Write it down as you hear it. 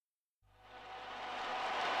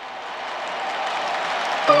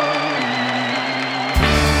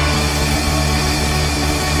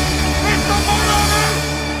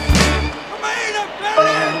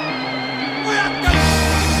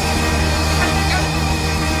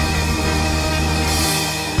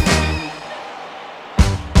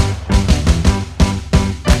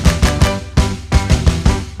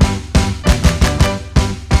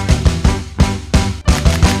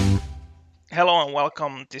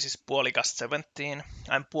welcome. This is Puolicast 17.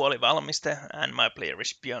 I'm Puoli Valmiste and my player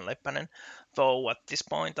is Björn Leppänen. Though at this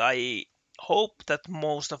point I hope that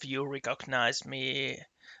most of you recognize me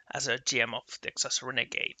as a GM of Texas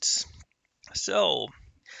Renegades. So,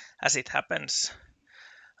 as it happens,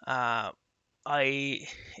 uh, I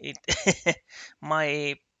it,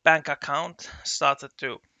 my bank account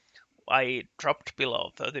I dropped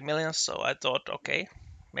below 30 million, so I thought, okay,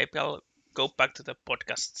 maybe I'll go back to the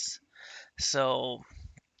podcasts. So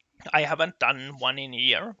I haven't done one in a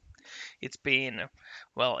year. It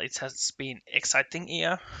has been exciting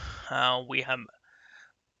year. We have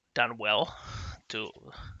done well, to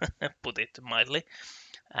put it mildly,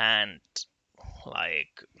 and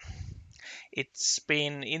like it's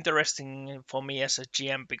been interesting for me as a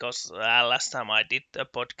GM because last time I did a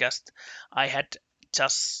podcast, I had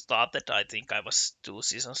just started. I think I was 2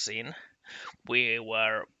 seasons in. We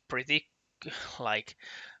were pretty like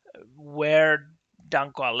where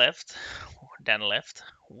Dankoa Dan left,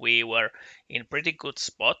 we were in pretty good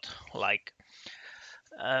spot, or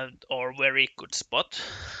very good spot.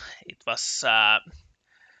 It was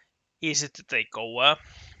easy to take over.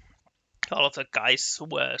 All of the guys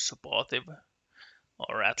were supportive,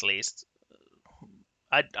 or at least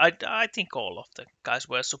I think all of the guys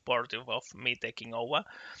were supportive of me taking over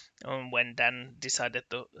when Dan decided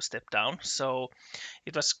to step down. So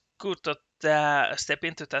it was good to step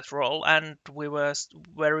into that role, and we were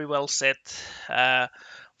very well set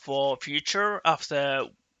for future after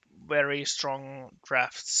very strong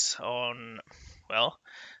drafts on, well,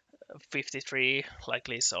 53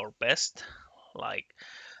 likely is our best, like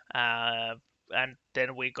uh, and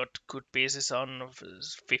then we got good pieces on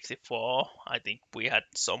 54. I think we had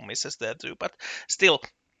some misses there too, but still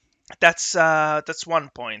that's one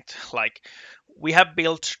point. Like we have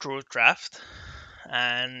built through draft,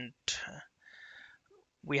 and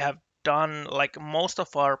we have done, like, most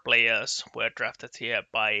of our players were drafted here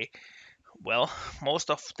by, well,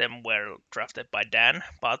 most of them were drafted by Dan,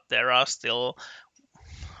 but there are still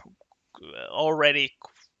already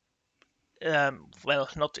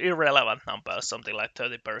not irrelevant numbers, something like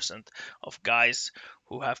 30% of guys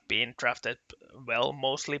who have been drafted, well,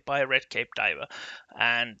 mostly by Red Cape Diver,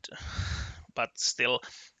 and but still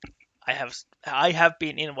I have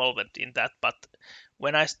been involved in that. But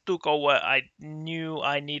when I took over, I knew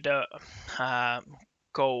I need a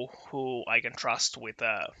go who I can trust with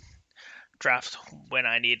a draft when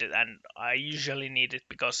I need it, and I usually need it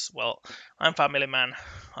because, well, I'm family man.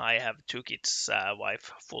 I have 2 kids,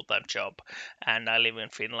 wife, full-time job, and I live in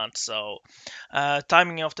Finland. So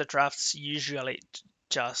timing of the drafts usually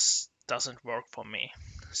just doesn't work for me.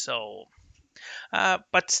 So,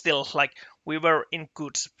 but still, like, we were in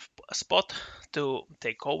good spot to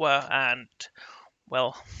take over, and,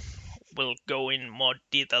 well, we'll go in more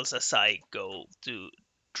details as I go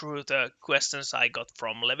through the questions I got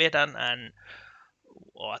from Levitan and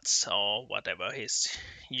Watts, or whatever his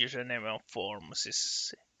username on forums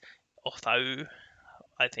is, Ohtau,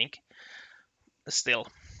 I think. Still,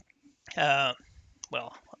 uh,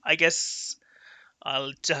 well, I guess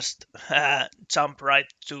I'll just jump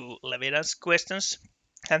right to Levitan's questions,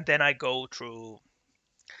 and then I go through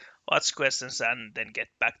Watts' questions, and then get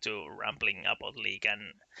back to rambling about League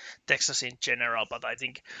and Texas in general. But I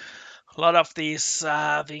think a lot of these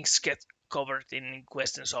things get covered in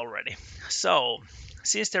questions already. So,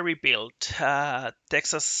 since the rebuild,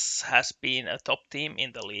 Texas has been a top team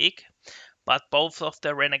in the league, but both of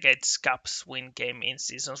the Renegades Cups win came in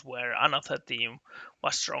seasons where another team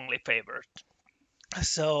was strongly favored.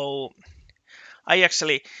 So, I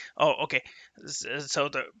actually, oh, okay. So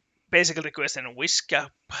basically the question: which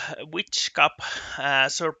cup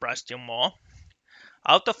surprised you more?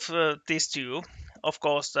 Out of these two, of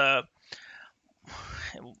course, the,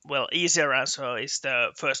 well, easier answer is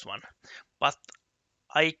the first one. But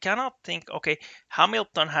I cannot think. Okay,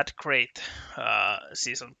 Hamilton had great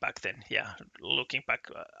season back then. Yeah, looking back,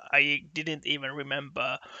 I didn't even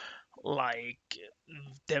remember, like,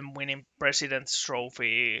 them winning President's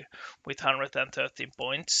Trophy with 113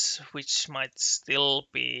 points, which might still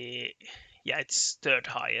be, yeah, it's third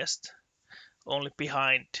highest, only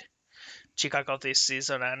behind Chicago this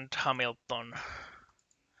season and Hamilton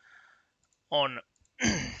on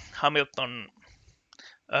Hamilton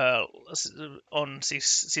uh, on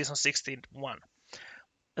season 16 1.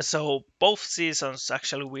 So both seasons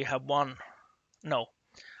actually we have won. No,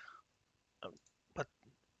 but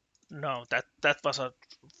no, that was a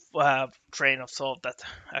train of thought that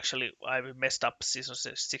actually I messed up season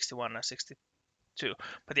 61 and 62.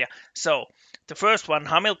 But yeah, so the first one,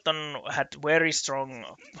 Hamilton had very strong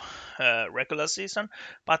regular season,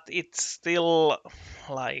 but it's still,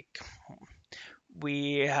 like,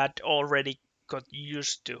 we had already got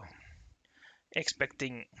used to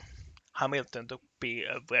expecting Hamilton to be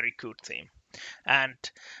a very good team. And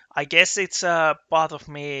I guess it's a part of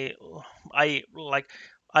me. I like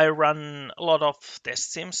I run a lot of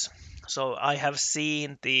test sims, so I have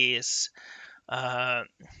seen these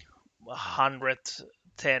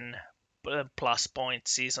 110 plus point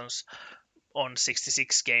seasons on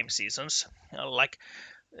 66 game seasons. Like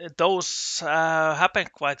those happen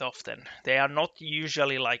quite often. They are not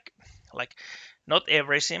usually like not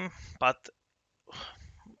every sim, but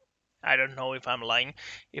I don't know if I'm lying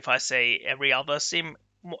if I say every other sim.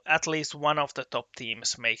 At least one of the top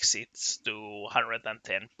teams makes it to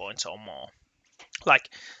 110 points or more. Like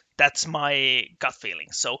that's my gut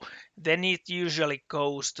feeling. So then it usually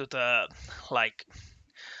goes to the like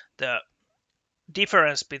the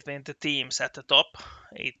difference between the teams at the top.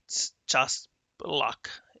 It's just luck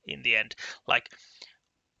in the end. Like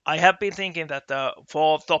I have been thinking that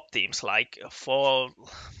for top teams, like for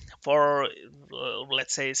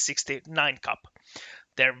let's say 69 Cup,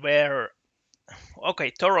 there were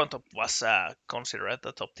okay. Toronto was considered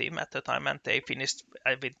the top team at the time, and they finished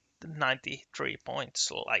with 93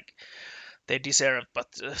 points. Like they deserved, but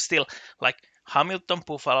still, like Hamilton,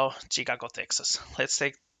 Buffalo, Chicago, Texas. Let's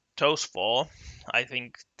take those four. I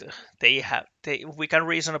think we can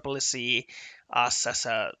reasonably see us as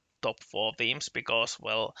a top four teams because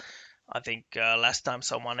well I think last time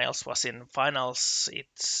someone else was in finals,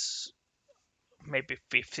 it's maybe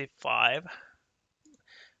 55,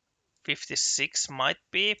 56 might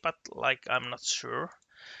be, but like I'm not sure.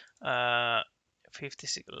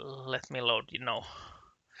 56. Let me load.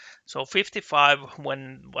 So 55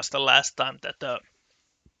 when was the last time that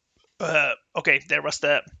okay there was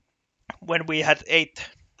the when we had eight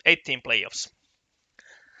team playoffs.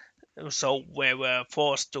 So we were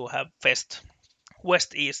forced to have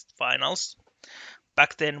West East finals.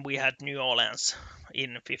 Back then we had New Orleans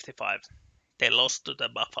in 55. They lost to the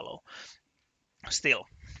Buffalo still.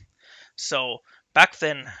 So back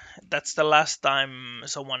then, that's the last time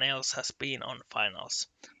someone else has been on finals.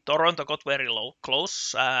 Toronto got very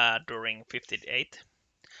close during 58.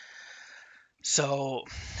 So,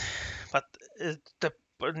 but the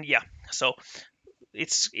yeah, so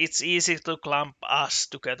it's easy to clump us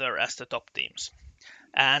together as the top teams,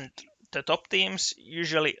 and the top teams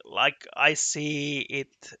usually like I see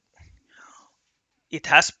it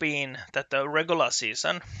has been that the regular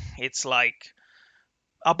season it's like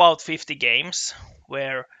about 50 games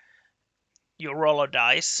where you roll a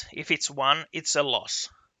dice. If it's one, it's a loss.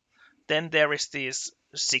 Then there is these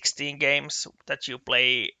 16 games that you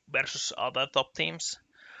play versus other top teams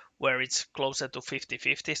where it's closer to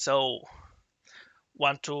 50-50. So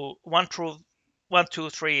one, two,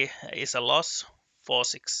 three is a loss. 4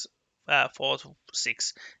 to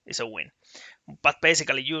 6 is a win. But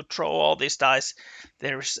basically, you throw all these dice.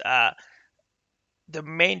 There's the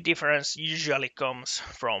main difference usually comes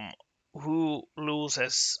from who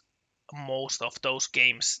loses most of those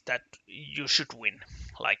games that you should win.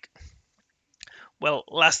 Like, well,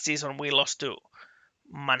 last season we lost to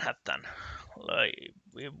Manhattan, like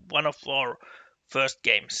one of our first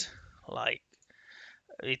games. Like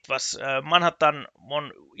it was Manhattan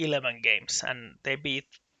won 11 games and they beat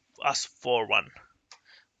us 4-1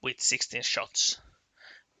 with 16 shots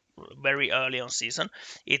very early on season.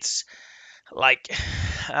 It's like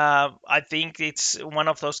I think it's one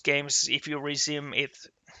of those games. If you resume it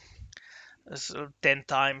 10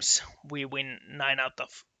 times, we win 9 out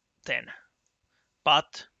of 10.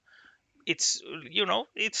 But it's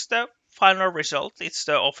the final result. It's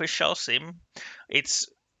the official sim. It's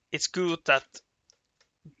good that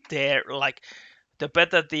they're like the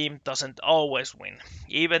better team doesn't always win.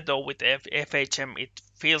 Even though with FHM it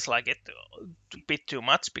feels like it a bit too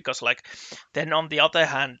much because like then on the other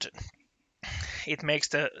hand it makes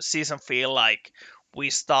the season feel like we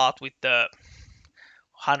start with the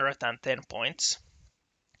 110 points.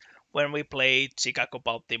 When we played Chicago,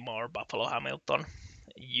 Baltimore, Buffalo, Hamilton,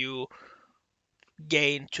 you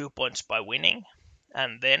gain 2 points by winning,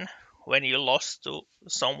 and then when you lost to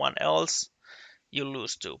someone else, you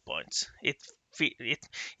lose 2 points. It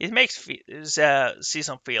it makes the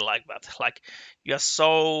season feel like that. Like you're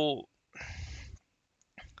so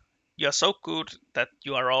you're so good that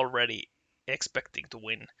you are already expecting to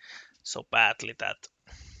win so badly that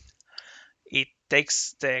it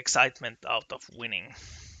takes the excitement out of winning.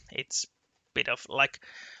 It's a bit of like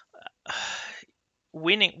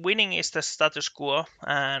winning is the status quo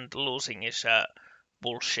and losing is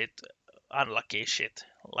bullshit unlucky shit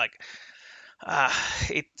like uh,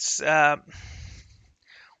 it's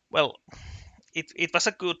well it was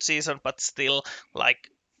a good season but still like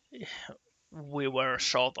we were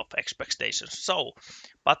short of expectations. So,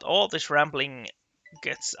 but all this rambling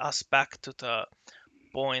gets us back to the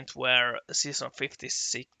point where season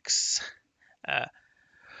 56, uh,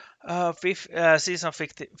 season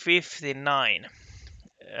 59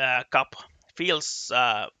 cup feels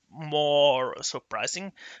more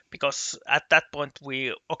surprising, because at that point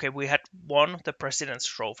we had won the president's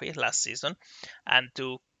trophy last season and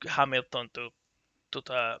took Hamilton to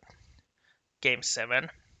the game 7,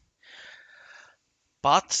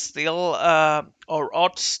 but still our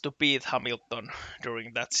odds to beat Hamilton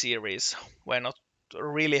during that series were not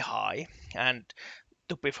really high. And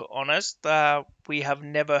to be honest, we have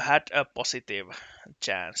never had a positive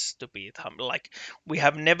chance to beat him. Like, we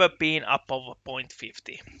have never been above point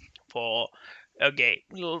 50 for a game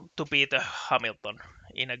to beat a Hamilton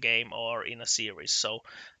in a game or in a series. So,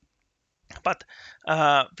 but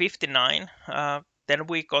 59, then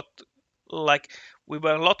we got, like, we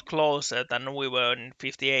were a lot closer than we were in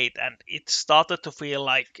 58, and it started to feel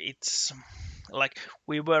like it's like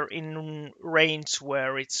we were in range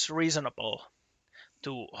where it's reasonable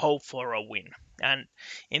to hope for a win. And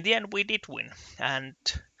in the end, we did win. And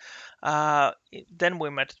then we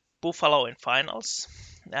met Buffalo in finals.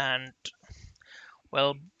 And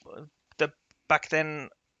well, the back then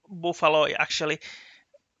Buffalo actually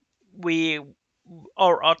we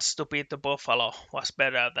our odds to beat the Buffalo was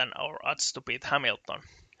better than our odds to beat Hamilton.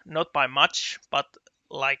 Not by much, but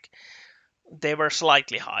like they were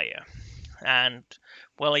slightly higher. And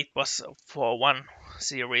well, it was for one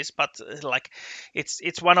series, but like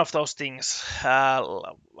it's one of those things.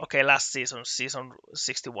 Okay, last season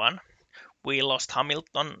 61, we lost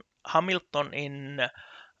Hamilton in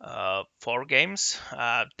 4 games.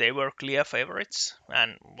 They were clear favorites,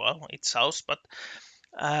 and well, it's us, but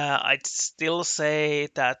I'd still say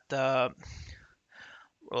that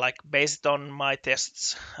like based on my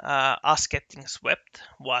tests, us getting swept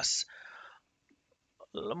was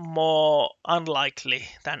more unlikely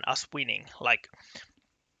than us winning. Like,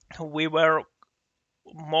 we were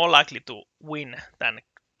more likely to win than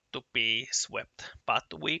to be swept, but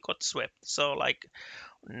we got swept. So like,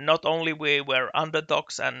 not only we were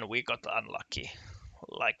underdogs and we got unlucky,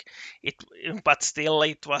 like it, but still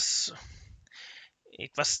it was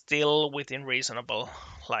still within reasonable.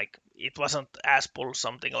 Like, it wasn't as bull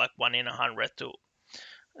something like 1 in 100 to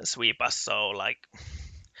sweep us. So like,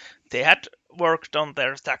 they had worked on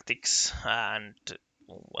their tactics, and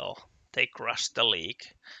well, they crushed the league,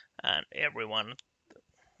 and everyone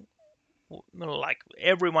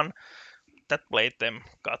that played them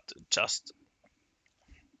got just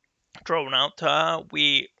thrown out.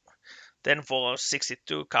 We then for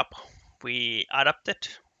 62 Cup we adapted.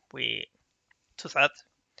 We to that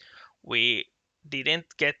we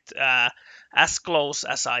didn't get as close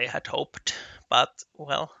as I had hoped, but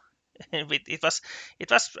well, it was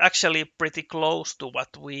actually pretty close to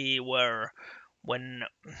what we were when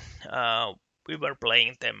we were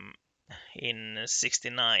playing them in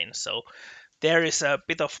 69. So there is a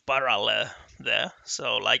bit of parallel there.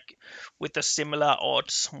 So like, with the similar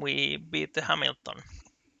odds, we beat the Hamilton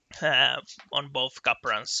on both cup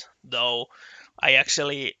runs. Though I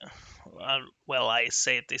actually, well, I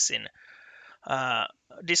said this in uh,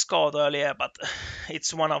 Discord earlier, but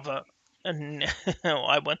it's one of the.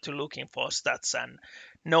 I went to looking for stats and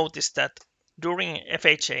noticed that during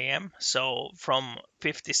FHAM, so from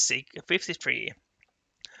 53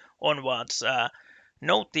 onwards,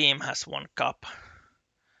 no team has won cup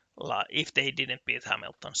if they didn't beat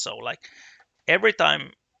Hamilton. So like, every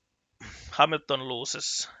time Hamilton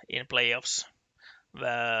loses in playoffs,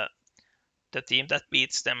 the the team that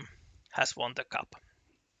beats them has won the cup.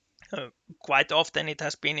 Quite often it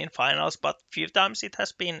has been in finals, but few times it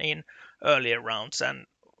has been in earlier rounds. And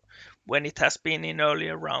when it has been in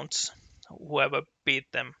earlier rounds, whoever beat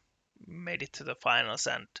them made it to the finals,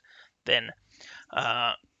 and then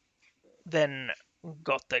uh, then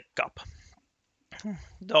got the cup.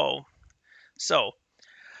 Though, so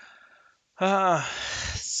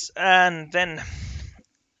and then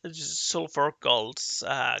Sulfur Gold's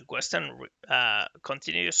question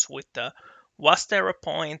continues with was there a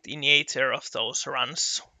point in either of those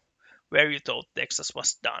runs where you thought Texas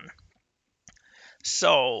was done?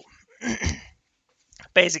 So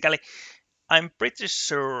basically, I'm pretty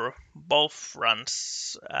sure both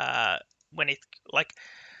runs, when it, like,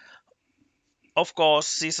 of course,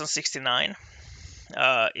 season 69,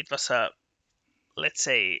 it was a, let's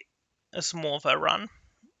say, a smoother run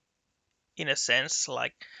in a sense.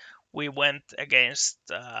 Like, we went against,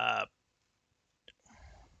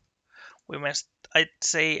 I'd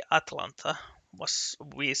say Atlanta was,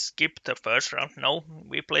 we skipped the first round. No,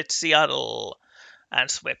 we played Seattle and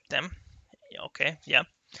swept them Okay, yeah.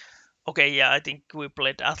 Okay, yeah, I think we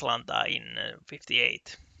played Atlanta in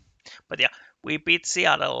 58. But yeah, we beat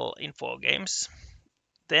Seattle in 4 games.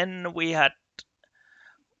 Then we had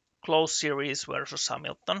close series versus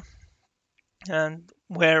Hamilton, and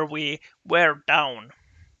where we were down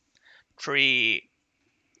three.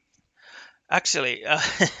 Actually,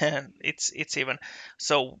 it's even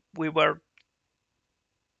so we were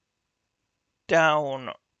down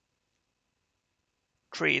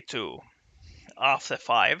 3-2 after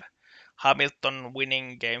 5. Hamilton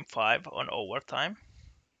winning game 5 on overtime.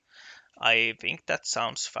 I think that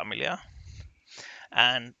sounds familiar.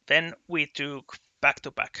 And then we took back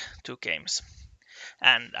to back 2 games.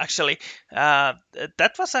 And actually,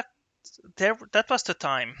 that was a that was the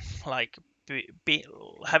time, like be,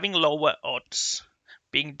 having lower odds,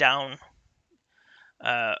 being down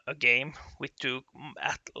a game with two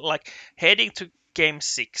at like heading to game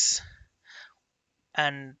 6.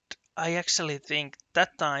 And I actually think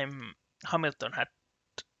that time Hamilton had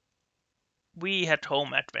we had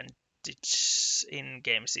home advantage in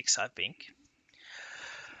game 6, I think.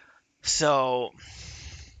 So,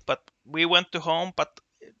 but we went to home, but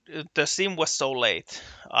the sim was so late.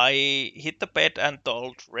 I hit the bed and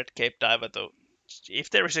told Red Cape Diver to, if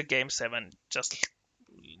there is a game 7, just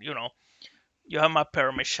you know, you have my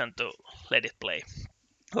permission to let it play.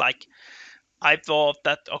 Like I thought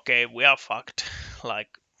that okay, we are fucked. Like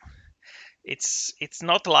it's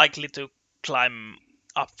not likely to climb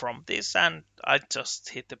up from this, and I just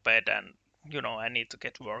hit the bed and I need to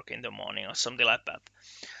get work in the morning or something like that.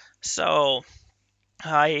 So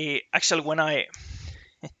I actually when I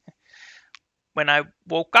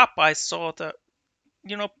woke up, I saw the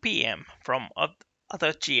PM from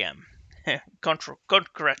other GM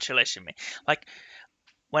congratulating me. Like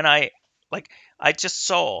when I just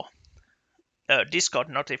saw a Discord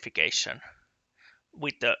notification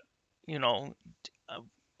with the you know uh,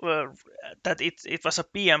 uh, that it was a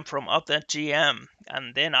PM from other GM,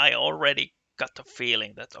 and then I already got the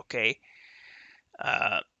feeling that okay,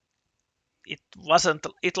 uh,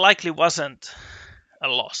 it likely wasn't a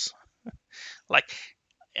loss. Like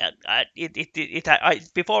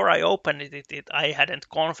before I opened it I hadn't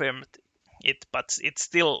confirmed it, but it's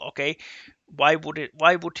still okay. Why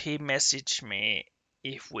would he message me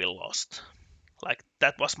if we lost? Like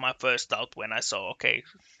that was my first doubt when I saw okay,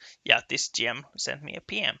 yeah, this GM sent me a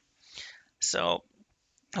PM. So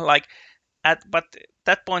like but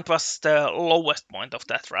that point was the lowest point of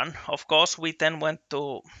that run. Of course, we then went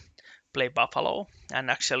to play Buffalo, and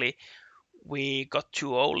actually we got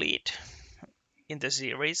 2-0 lead in the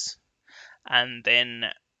series, and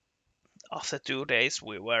then after 2 days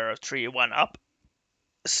we were 3-1 up.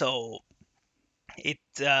 So it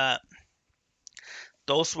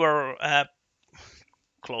those were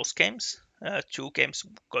close games, 2 games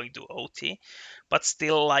going to OT, but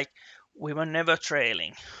still like we were never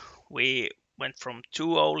trailing. We went from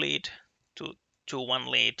 2-0 lead to 2-1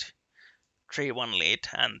 lead, 3-1 lead,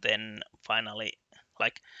 and then finally,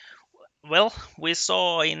 like, well, we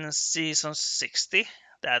saw in season 60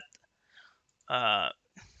 that uh,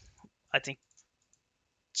 I think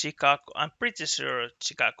Chicago, I'm pretty sure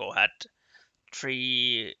Chicago had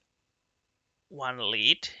 3-1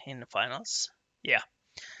 lead in the finals. Yeah,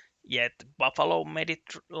 yet Buffalo made it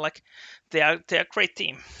like they are a great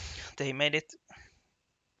team. They made it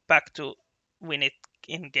back to win it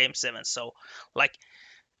in game 7. So, like,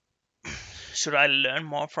 should I learn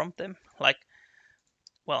more from them? Like,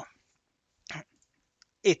 well,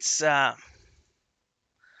 it's I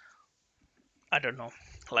don't know.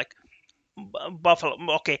 Like Buffalo,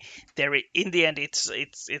 okay. In the end,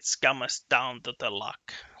 it's comes down to the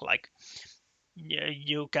luck. Like,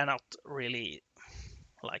 you cannot really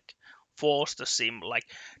like force the sim. Like,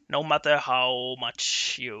 no matter how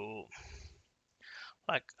much you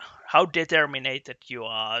like, how determined you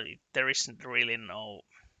are, there isn't really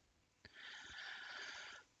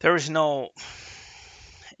there is no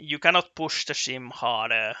you cannot push the sim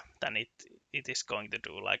harder than it is going to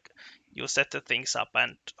do. Like you set the things up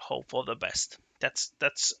and hope for the best.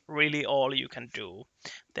 That's really all you can do.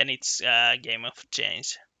 Then it's a game of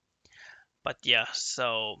change. But yeah,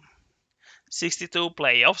 so 62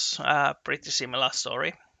 playoffs, pretty similar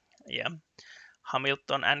story. Yeah,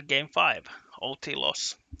 Hamilton and game 5 OT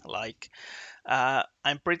loss. Like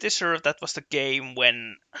I'm pretty sure that was the game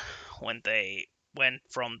when they went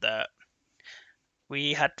from the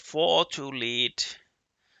we had 4-2 lead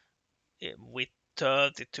with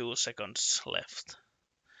 32 seconds left.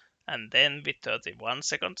 And then with 31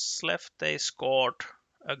 seconds left, they scored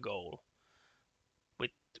a goal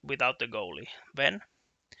with without the goalie. Then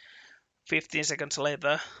 15 seconds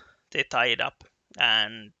later, they tied up,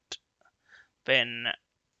 and then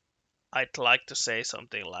I'd like to say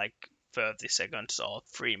something like 30 seconds or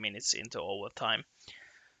 3 minutes into overtime.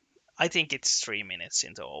 I think it's 3 minutes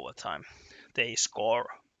into overtime. They score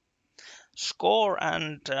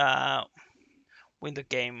and win the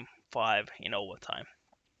game 5 in overtime.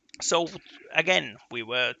 So again, we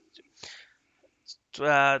were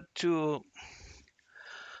two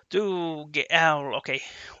okay,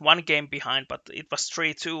 one game behind, but it was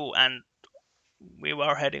 3-2, and we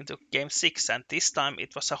were heading to game 6, and this time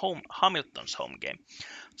it was a home Hamilton's home game.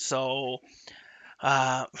 So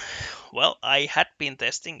uh, well, I had been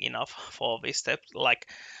testing enough for this step, like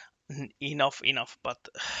enough, but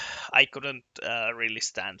I couldn't really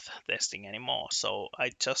stand testing anymore. So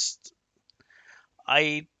I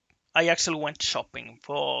I actually went shopping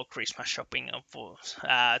for Christmas shopping for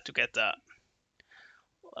to get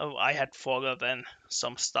I had forgotten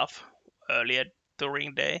some stuff earlier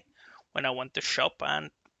during the day when I went to shop, and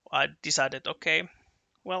I decided, okay,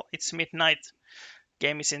 well, it's midnight,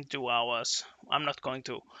 game is in 2 hours. I'm not going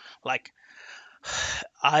to like.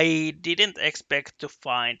 I didn't expect to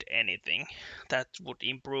find anything that would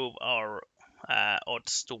improve our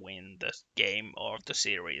odds to win the game or the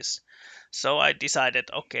series. So I decided,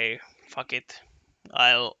 okay, fuck it.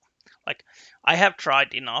 I'll like I have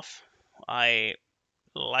tried enough. I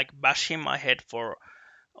like bashing my head for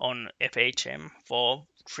on FHM for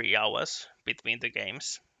 3 hours between the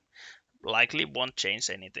games. Likely won't change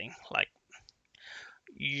anything. Like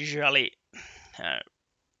usually, uh,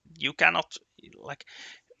 you cannot like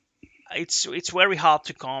it's very hard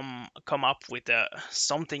to come up with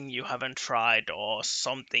something you haven't tried or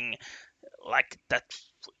something like that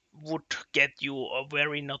would get you a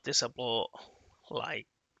very noticeable like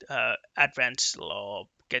advance or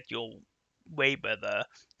get you way better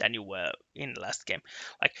than you were in the last game.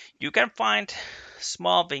 Like you can find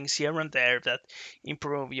small things here and there that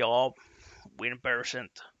improve your win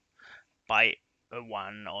percent by a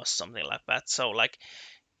one or something like that. So like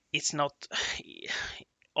it's not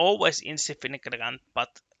always insignificant, but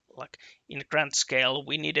like in grand scale,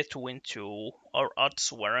 we needed to win two. Our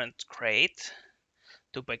odds weren't great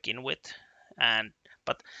to begin with, and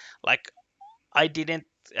but like I didn't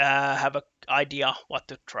have an idea what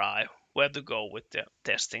to try, where to go with the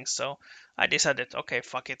testing. So I decided, okay,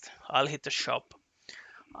 fuck it, I'll hit the shop.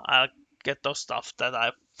 I'll get those stuff that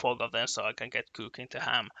I forgotten, so I can get cooking the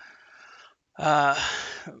ham uh,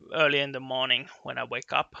 early in the morning when I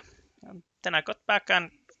wake up. And then I got back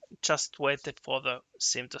and just waited for the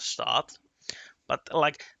sim to start. But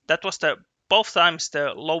like that was the both times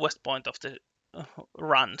the lowest point of the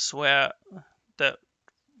runs where the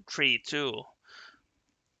 3-2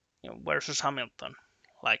 versus Hamilton.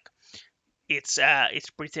 Like it's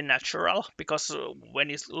pretty natural because when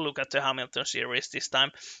you look at the Hamilton series this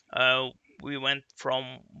time, we went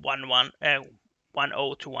from 1-0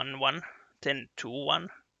 to 1-1, then 2-1,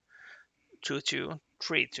 2-2,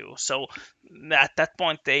 3-2. So at that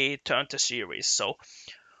point they turned the series. So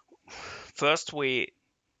first we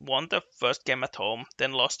won the first game at home,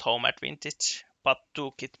 then lost home advantage, but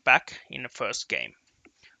took it back in the first game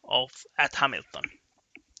of at Hamilton,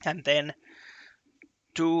 and then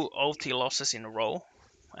two OT losses in a row,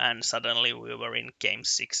 and suddenly we were in game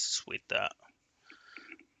six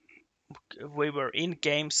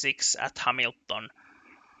at Hamilton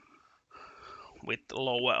with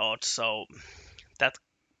lower odds. So that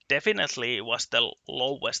definitely was the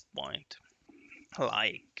lowest point.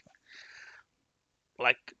 Like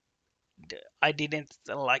like I didn't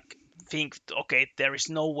like think okay there is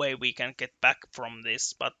no way we can get back from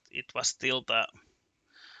this, but it was still the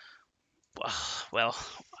well,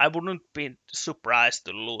 I wouldn't be surprised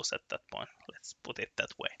to lose at that point. Let's put it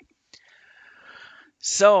that way.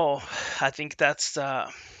 So I think that's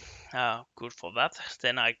good for that.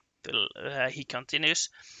 Then he continues.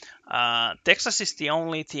 Texas is the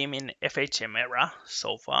only team in FHM era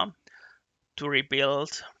so far to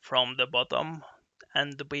rebuild from the bottom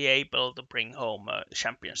and to be able to bring home a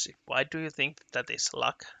championship. Why do you think that is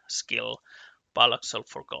luck, skill, Palaxel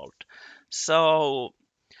for gold? So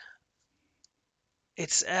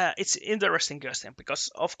it's interesting question because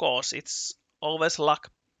of course it's always luck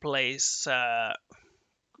plays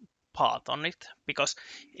part on it because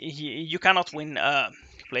you cannot win a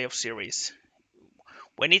playoff series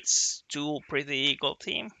when it's two pretty equal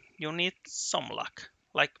team. You need some luck.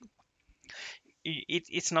 Like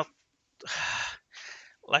it's not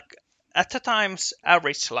like at the times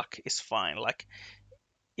average luck is fine. Like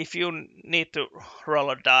if you need to roll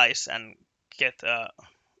a dice and get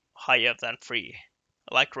higher than three,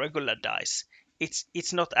 like regular dice,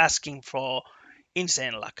 it's not asking for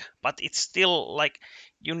insane luck, but it's still like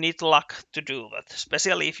you need luck to do that,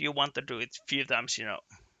 especially if you want to do it few times,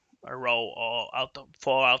 a row or out of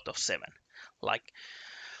 4 out of 7. Like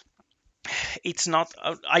it's not.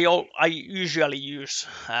 I usually use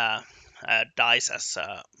dice as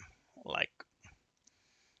like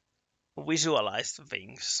visualize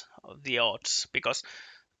things, the odds, because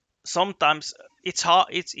sometimes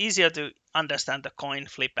it's easier to understand the coin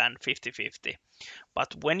flip and 50-50,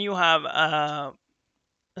 but when you have a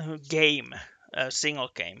game, a single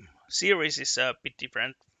game series is a bit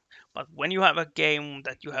different, but when you have a game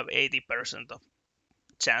that you have 80% of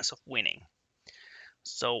chance of winning,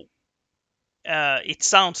 so it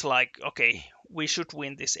sounds like okay, we should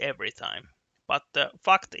win this every time, but the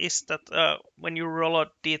fact is that when you roll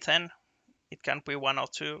a d10, it can be one or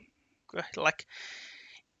two, like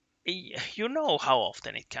you know how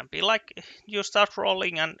often it can be. Like you start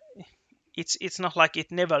rolling and it's not like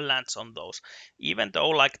it never lands on those, even though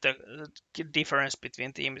like the difference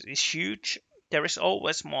between teams is huge. There is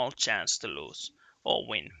always small chance to lose or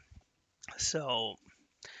win. So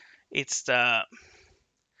it's the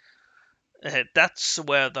that's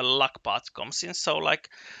where the luck part comes in. So like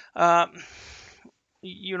uh,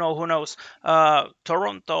 who knows,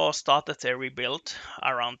 Toronto started their rebuild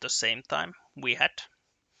around the same time we had,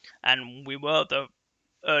 and we were the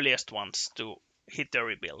earliest ones to hit the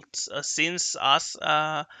rebuilds. Since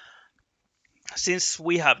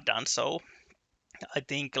we have done so, I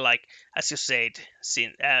think like as you said,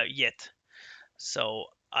 yet. So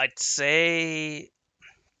I'd say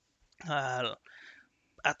uh,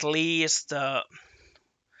 at least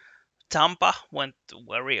Tampa went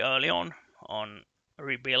very early on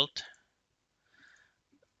rebuild,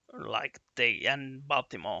 like they and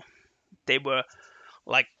Baltimore. They were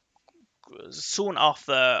like soon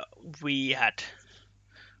after we had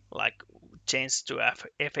like changed to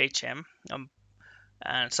FHM,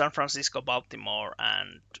 and San Francisco, Baltimore,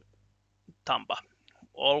 and Tampa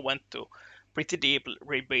all went to pretty deep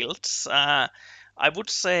rebuilds. I would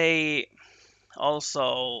say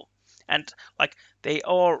also, and like they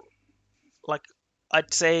all like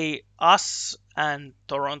I'd say us and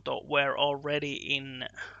Toronto were already in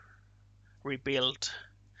rebuild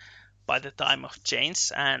by the time of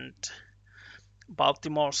change, and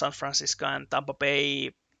Baltimore, San Francisco, and Tampa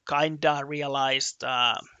Bay kinda realized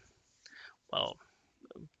well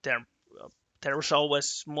there there was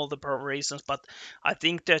always multiple reasons, but I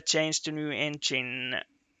think the change to new engine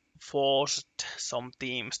forced some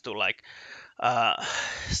teams to like uh,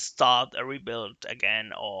 start a rebuild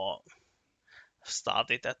again or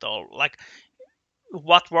start it at all. Like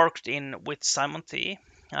what worked in with Simon T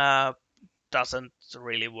doesn't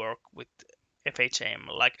really work with FHM.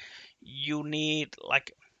 Like you need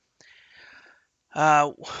like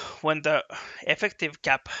uh, when the effective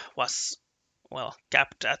cap was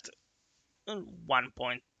capped at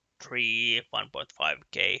 1.3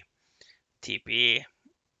 1.5k TP,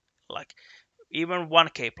 like even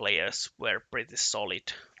 1k players were pretty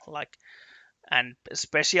solid, like, and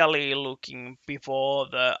especially looking before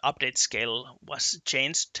the update scale was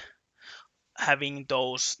changed, having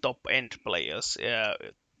those top end players,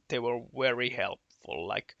 they were very helpful,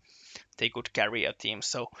 like they could carry a team.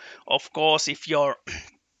 So of course if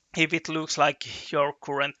it looks like your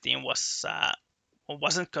current team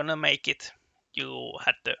wasn't gonna make it, you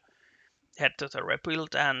had to head to the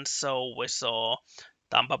rebuild, and so we saw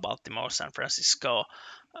Tampa, Baltimore, San Francisco.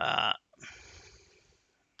 Uh,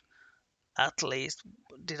 at least,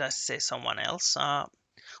 did I say someone else?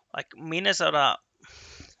 Like Minnesota,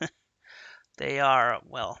 they are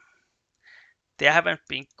they haven't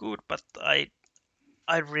been good, but I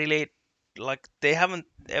really like they haven't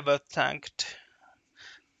ever tanked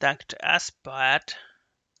as bad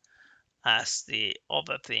as the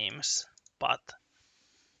other teams. But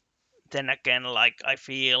then again, like I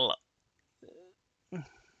feel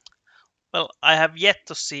I have yet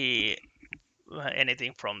to see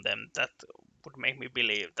anything from them that would make me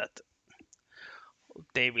believe that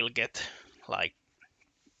they will get like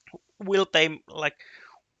will they like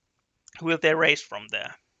will they raise from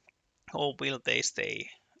there, or will they stay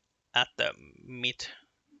at the mid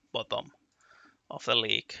bottom of the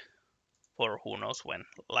league for who knows when,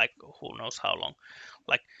 like who knows how long.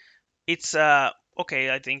 Like it's okay,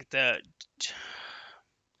 I think the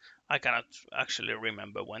I cannot actually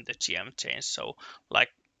remember when the GM changed, so like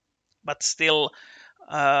but still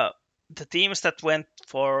the teams that went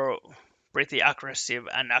for pretty aggressive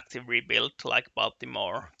and active rebuild like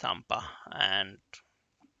Baltimore, Tampa, and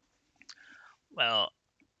well,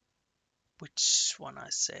 which one I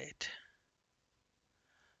said?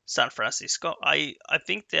 San Francisco. I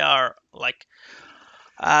think they are like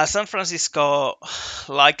San Francisco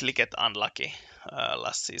likely get unlucky.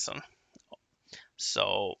 last season.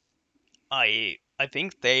 So I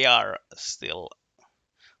think they are still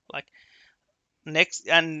like next,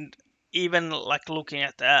 and even like looking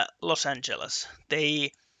at Los Angeles,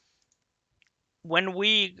 they when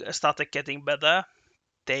we started getting better,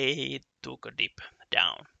 they took a dip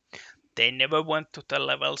down. They never went to the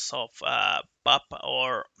levels of Pop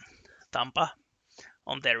or Tampa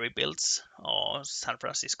on their rebuilds, or San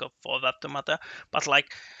Francisco for that to matter. But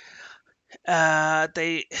like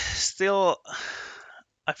they still,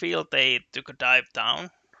 I feel they took a dive down,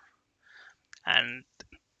 and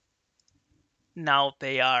now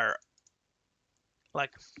they are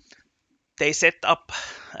like they set up.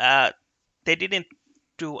 Uh, they didn't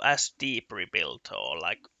do as deep rebuild, or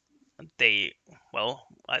like they, well,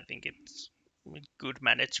 I think it's good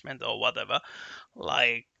management or whatever.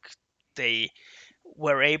 Like they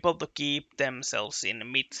were able to keep themselves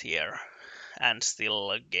in mid tier and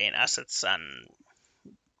still gain assets and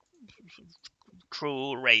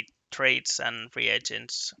through rate trades and free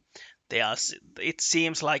agents. They are. It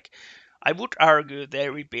seems like I would argue they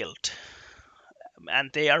rebuilt,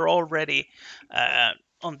 and they are already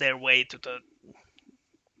on their way to the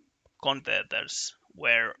contenders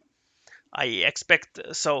where I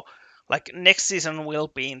expect. So like next season will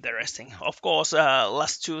be interesting. Of course,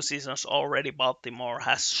 last 2 seasons already Baltimore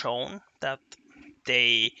has shown that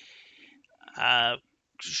they uh,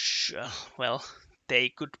 sh- well, they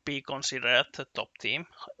could be considered a top team,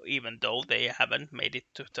 even though they haven't made it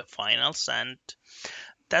to the finals. And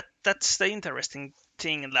that's the interesting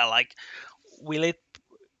thing. That like, will it?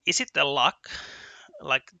 Is it the luck?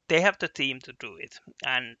 Like they have the team to do it,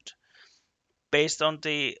 and based on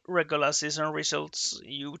the regular season results,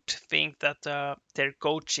 you'd think that their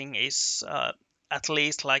coaching is at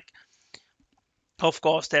least like. Of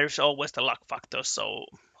course, there's always the luck factor. So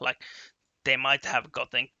like they might have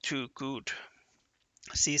gotten 2 good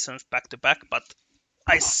seasons back to back, but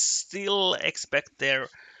I still expect their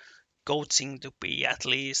coaching to be at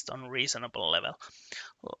least on reasonable level.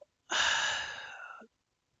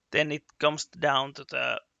 Then it comes down to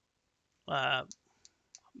the uh,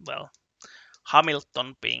 well,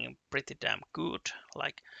 Hamilton being pretty damn good,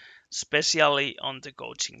 like especially on the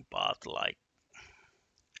coaching part. Like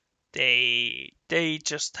they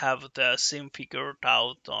just have the sim figured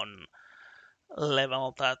out on a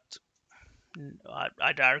level that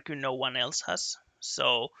I'd argue no one else has.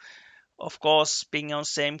 So of course, being on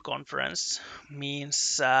same conference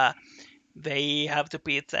means they have to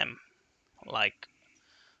beat them. Like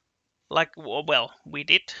well, we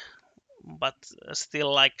did, but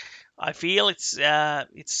still, like I feel it's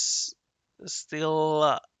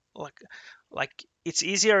still like it's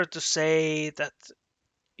easier to say that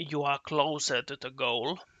you are closer to the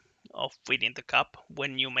goal of winning the cup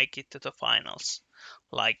when you make it to the finals.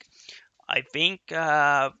 Like I think,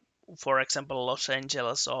 for example, Los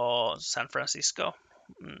Angeles or San Francisco,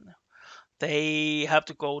 mm, they have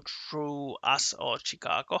to go through us or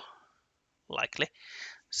Chicago, likely.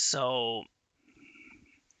 So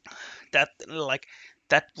that like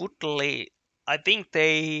that would I think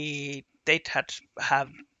they'd had have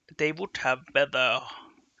they would have better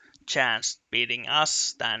chance beating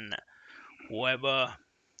us than whoever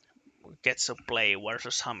gets a play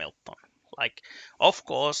versus Hamilton. Like, of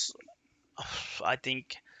course, I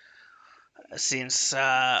think since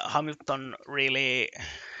Hamilton really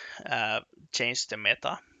uh, changed the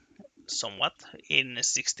meta somewhat in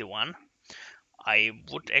 61, I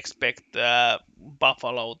would expect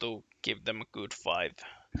Buffalo to give them a good fight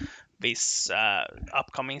this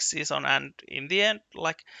upcoming season. And in the end,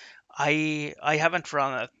 like I haven't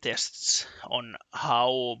run tests on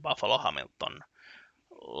how Buffalo Hamilton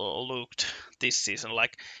looked this season.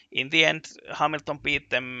 Like in the end, Hamilton beat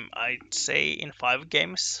them, I'd say, in 5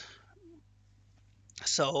 games.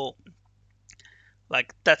 So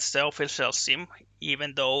like that's the official sim,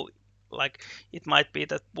 even though like it might be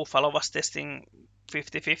that Buffalo was testing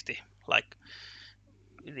 50-50. Like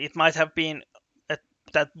it might have been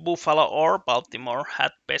that Buffalo or Baltimore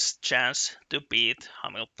had best chance to beat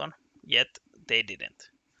Hamilton, yet they didn't.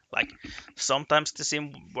 Like sometimes the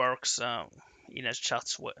sim works in a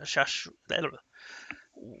such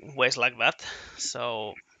ways like that.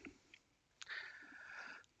 So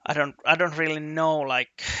I don't really know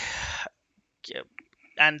like,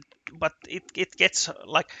 and but it gets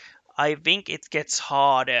like I think it gets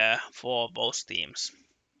harder for those teams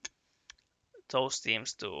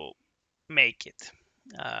to make it,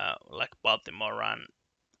 like Baltimore and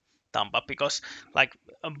Tampa, because like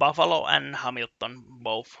Buffalo and Hamilton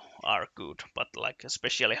both are good, but like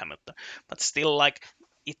especially Hamilton, but still like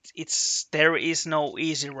it's there is no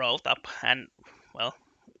easy road up, and well,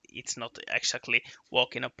 it's not exactly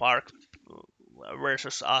walk in a park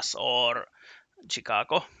versus us or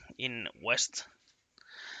Chicago in West.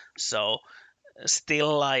 So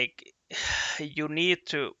still, like, you need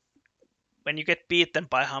to, when you get beaten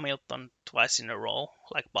by Hamilton twice in a row,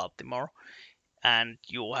 like Baltimore, and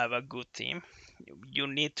you have a good team, you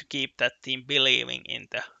need to keep that team believing in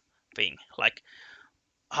the thing. Like,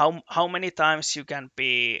 how many times you can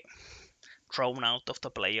be thrown out of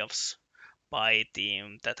the playoffs by a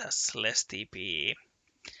team that has less TPE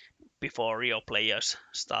before your players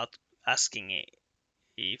start asking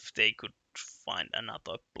if they could find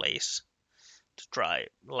another place to try,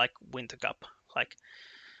 like, win the cup. Like,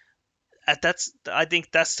 that's, I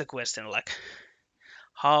think that's the question. Like,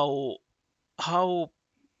 how how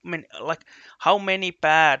many, like, how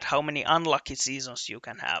many unlucky seasons you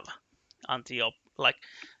can have until you're, like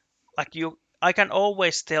you I can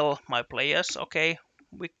always tell my players, okay,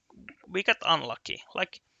 we we got unlucky.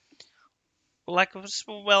 Like,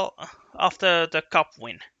 well, after the cup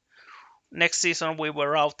win, next season we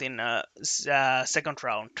were out in second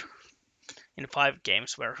round in 5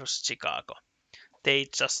 games versus Chicago. They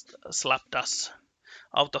just slapped us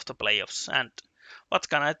out of the playoffs, and what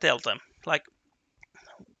can I tell them? Like,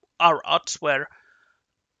 our odds were,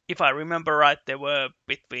 if I remember right, they were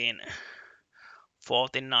between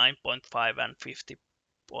 49.5 and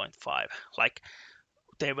 50.5. Like,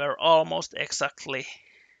 they were almost exactly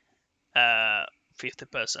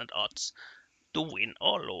 50% odds to win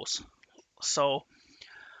or lose. So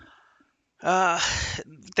uh,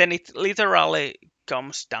 then it literally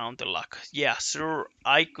comes down to luck. Yeah, sure,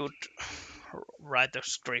 I could write a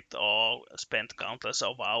script or spend countless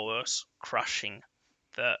of hours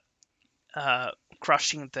the uh,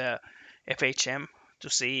 crushing the FHM to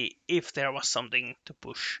see if there was something to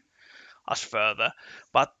push us further.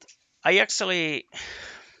 But I actually,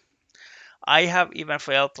 I have even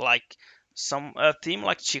felt like some a team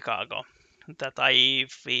like Chicago, that I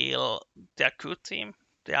feel they're a good team.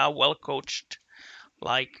 They are well coached.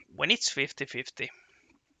 Like, when it's 50-50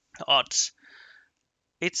 odds,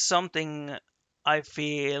 it's something I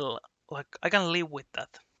feel like I can live with that.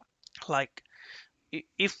 Like,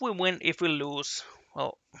 if we win, if we lose,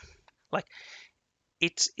 well, like,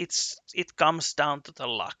 it comes down to the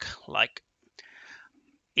luck. Like,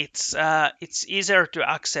 it's easier to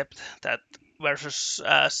accept that versus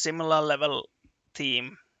a similar level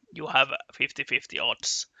team you have 50-50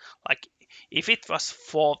 odds. Like, if it was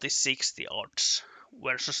 40-60 odds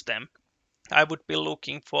versus them, I would be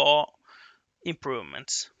looking for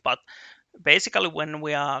improvements. But basically, when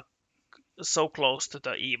we are so close to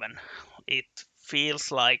the even, it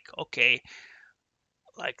feels like, okay,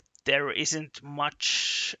 like, there isn't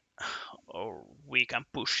much or we can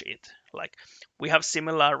push it. Like, we have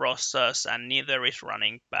similar rosters and neither is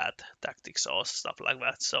running bad tactics or stuff like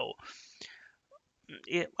that. So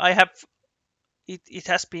I have it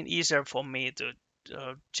has been easier for me to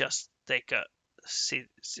just take a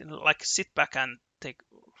sit back and take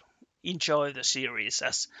enjoy the series,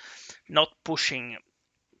 as not pushing,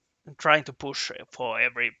 trying to push for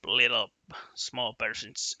every little small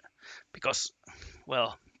persons, because,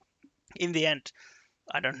 well, in the end,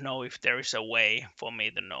 I don't know if there is a way for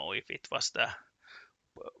me to know if it was the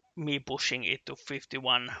me pushing it to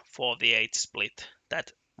 51-48 split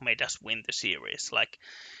that made us win the series. Like,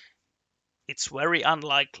 it's very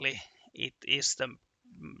unlikely it is the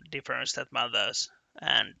difference that matters.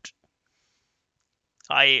 And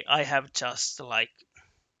I have just, like,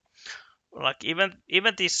 even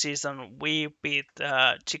this season we beat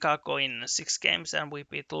Chicago in 6 games and we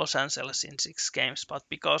beat Los Angeles in 6 games, but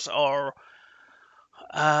because uh,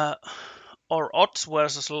 our odds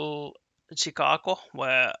versus Chicago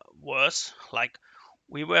were worse. Like,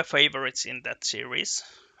 we were favorites in that series,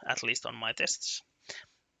 at least on my tests,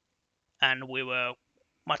 and we were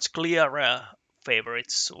much clearer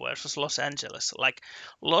favorites versus Los Angeles. Like,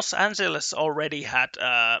 Los Angeles already had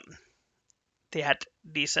they had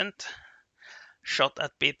decent shot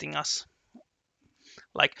at beating us.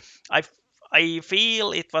 Like, I I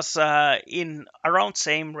feel it was in around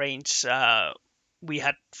same range we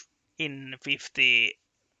had in 50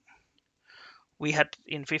 we had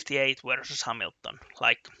in 58 versus Hamilton.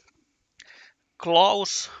 Like,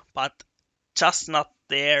 close, but just not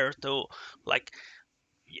there to, like,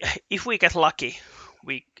 if we get lucky,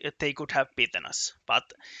 we they could have beaten us,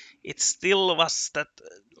 but it still was that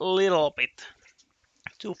little bit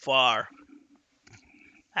too far.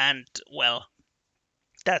 And, well,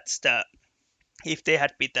 that's the, if they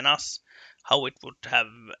had beaten us, how it would have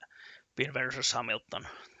been versus Hamilton.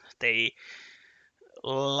 They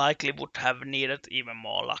likely would have needed even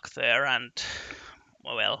more luck there, and,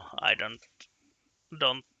 well, I don't.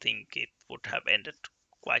 don't think it would have ended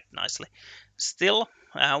quite nicely. Still,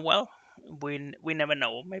 well, we never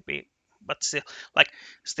know. Maybe, but still, like,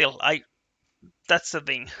 still, I that's the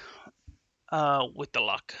thing with the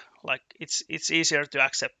luck. Like, it's easier to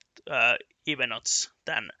accept even odds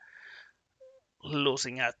than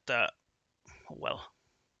losing at well,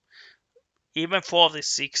 even for the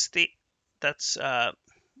 60. That's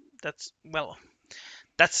that's well,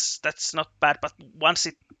 that's not bad. But once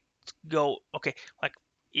it go okay, like,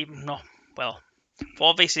 even no, well,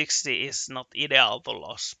 4v60 is not ideal to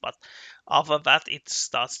loss, but after that it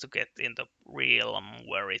starts to get in the realm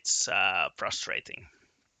where it's frustrating.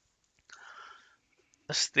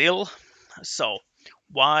 Still, so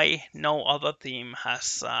why no other team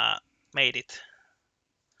has made it?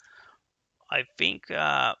 I think,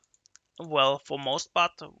 well, for most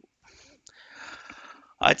part,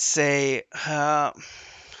 I'd say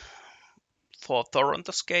for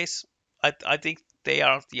Toronto's case, I think they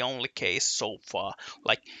are the only case so far,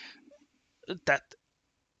 like, that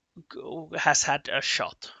has had a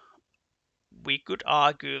shot. We could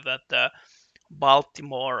argue that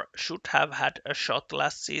Baltimore should have had a shot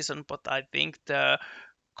last season, but I think the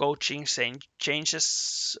coaching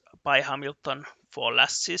changes by Hamilton for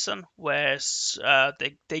last season, whereas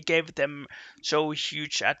they gave them so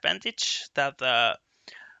huge advantage that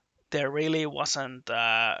there really wasn't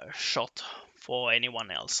a shot for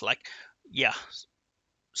anyone else. Like, yeah,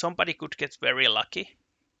 somebody could get very lucky,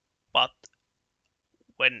 but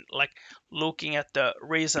when, like, looking at the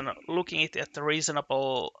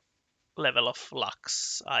reasonable level of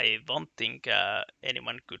lucks, I don't think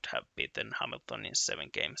anyone could have beaten Hamilton in 7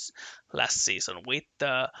 games last season with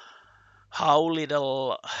how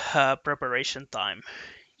little preparation time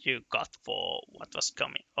you got for what was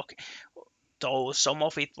coming. Okay, though some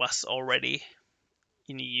of it was already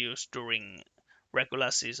in use during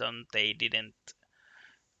regular season, they didn't.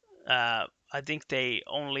 I think they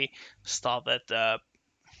only started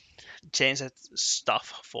changed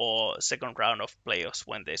stuff for second round of playoffs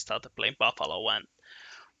when they started playing Buffalo, and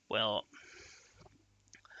well,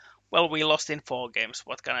 we lost in 4 games.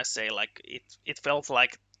 What can I say? Like, it felt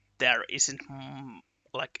like there isn't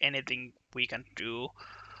like anything we can do.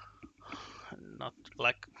 Not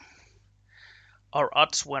like our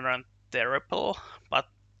odds weren't terrible, but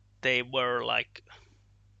they were like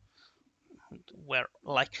were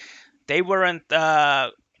like they weren't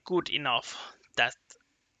good enough that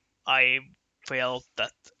I felt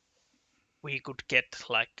that we could get,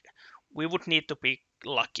 like, we would need to be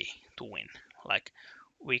lucky to win. Like,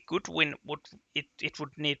 we could win, would it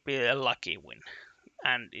would need be a lucky win,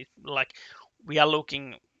 and it, like, we are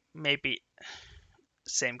looking maybe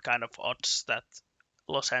same kind of odds that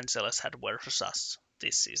Los Angeles had versus us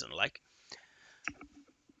this season, like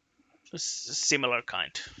similar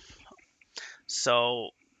kind.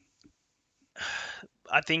 So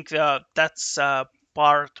I think that's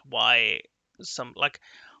part why some, like,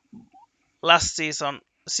 last season,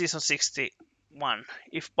 season 61,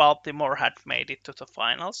 if Baltimore had made it to the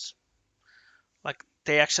finals, like,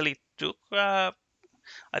 they actually took I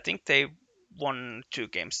think they won 2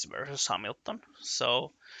 games versus Hamilton.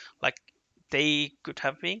 So, like, they could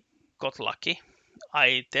have been got lucky.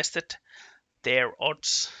 I tested their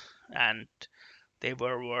odds and they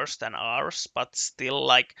were worse than ours, but still,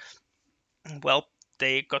 like, well,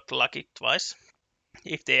 they got lucky twice.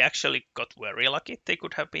 If they actually got very lucky, they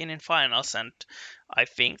could have been in finals, and I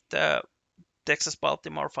think the Texas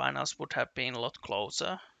Baltimore finals would have been a lot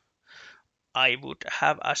closer. I would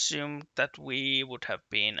have assumed that we would have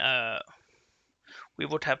been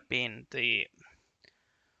the,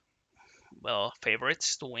 well,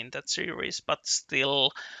 favorites to win that series, but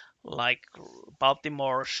still, like,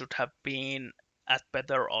 Baltimore should have been at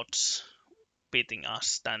better odds beating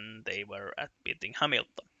us than they were at beating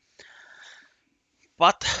Hamilton.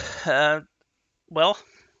 But well,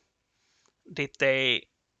 did they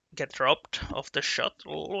get robbed of the shot?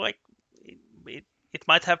 Like, it, it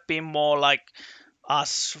might have been more like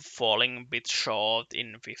us falling a bit short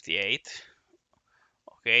in 58.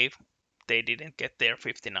 Okay, they didn't get their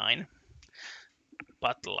 59,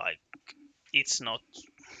 but, like, it's not.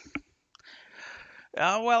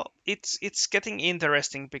 Well, it's getting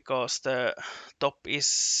interesting because the top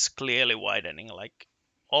is clearly widening. Like,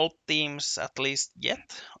 all teams, at least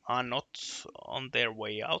yet, are not on their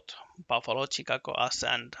way out. Buffalo, Chicago, us,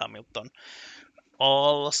 and Hamilton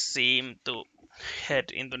all seem to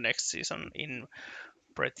head into next season in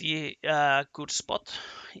pretty good spot.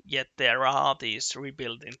 Yet there are these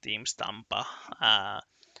rebuilding teams, Tampa,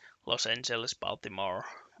 Los Angeles, Baltimore,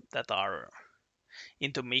 that are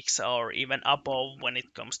into mix or even above when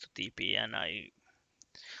it comes to TP. And I,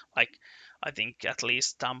 like, I think at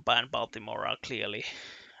least Tampa and Baltimore are clearly,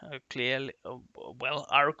 well,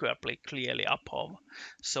 arguably clearly up home.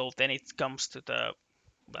 So then it comes to the,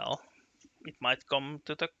 well, it might come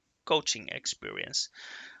to the coaching experience.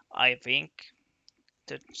 I think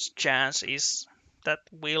the chance is that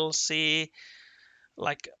we'll see,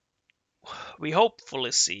 like, we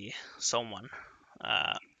hopefully see someone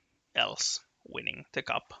uh, else winning the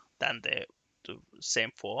cup than the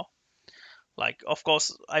same four. Like, of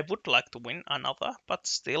course, I would like to win another, but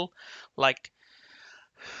still, like,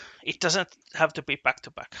 it doesn't have to be back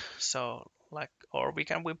to back. So, like, or we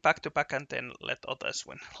can win back to back and then let others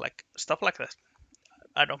win, like stuff like that.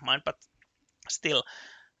 I don't mind, but still,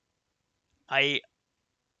 I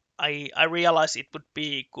I realize it would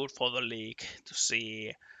be good for the league to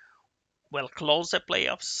see, well, closer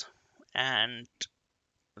playoffs and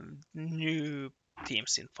new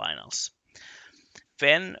teams in finals.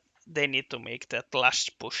 Then they need to make that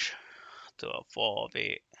last push for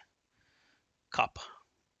the cup.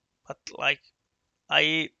 But like,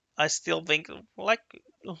 I still think, like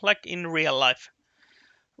in real life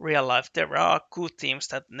there are good teams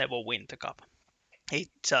that never win the cup. It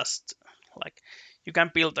just, like, you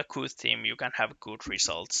can build a good team, you can have good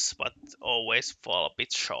results, but always fall a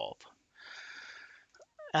bit short.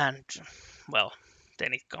 And, well,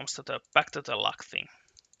 then it comes to the back to the luck thing.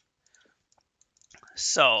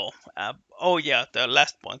 So, oh yeah, the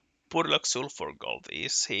last point. Purlock Sulfur Gold,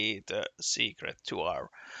 is he the secret to our,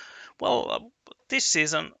 well, this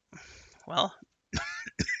season, well,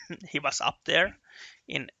 he was up there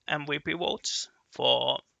in MVP votes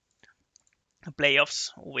for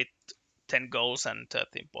playoffs with 10 goals and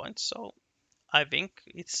 13 points. So I think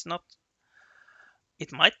it's not,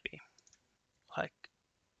 it might be. Like,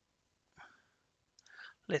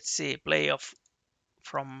 let's see, playoff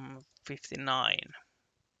from 59,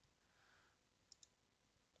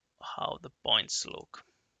 how the points look.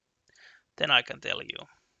 Then I can tell you.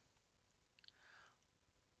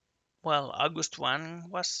 Well, August 1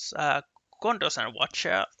 was Condos and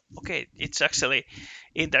Watcher. Okay, it's actually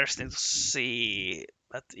interesting to see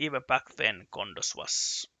that even back then Condos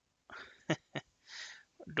was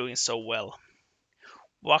doing so well.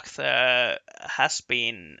 Wachther has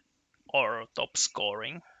been our top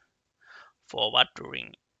scoring forward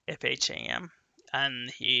during FHAM, and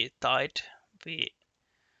he tied the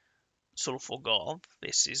Sulfur goal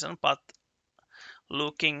this season. But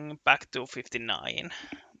looking back to 59,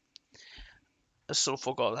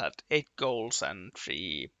 Sulfur goal had 8 goals and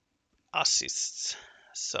 3 assists.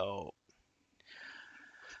 So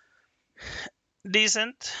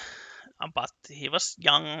decent, but he was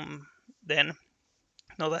young then,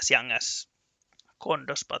 not as young as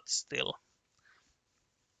Kondos, but still.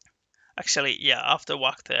 Actually, yeah, after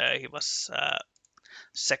Wachther, he was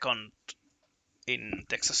second in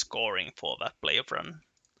Texas scoring for that playoff run.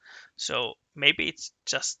 So maybe it's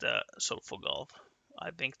just the Sulfur goal.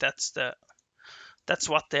 I think that's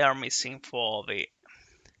what they are missing for the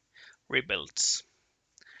rebuilds.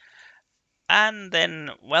 And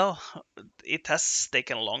then, well, it has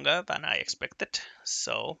taken longer than I expected,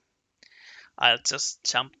 so I'll just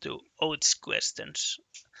jump to Oates questions.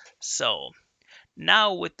 So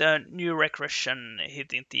now with the new regression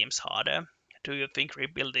hitting teams harder, do you think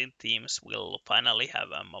rebuilding teams will finally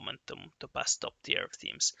have a momentum to pass top tier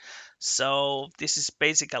teams? So this is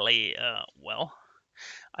basically, well,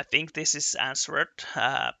 I think this is answered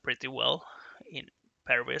pretty well in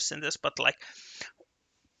previous in this, but like,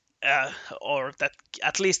 or that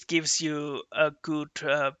at least gives you a good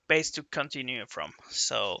base to continue from.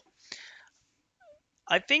 So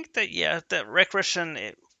I think that, yeah, the regression,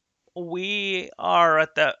 we are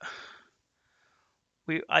at the,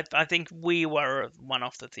 I think we were one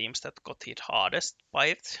of the teams that got hit hardest by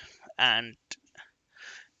it, and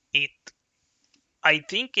it I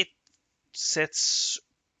think it sets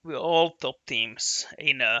all top teams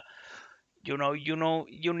in a, you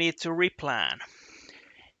need to replan.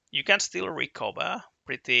 You can still recover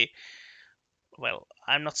pretty well.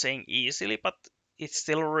 I'm not saying easily, but it's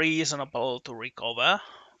still reasonable to recover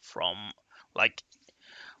from, like,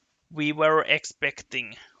 we were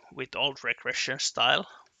expecting with old regression style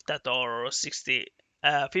that our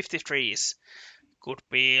 53s could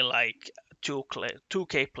be like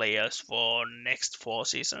 2K players for next 4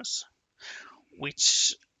 seasons,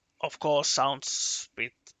 which of course sounds a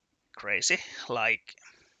bit crazy. Like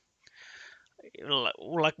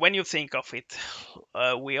when you think of it,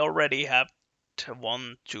 we already have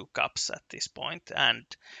won 2 cups at this point, and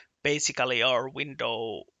basically our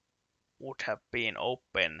window would have been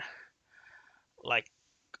open, like,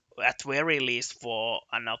 at very least for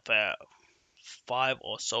another 5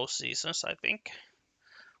 or so seasons, I think,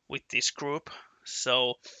 with this group.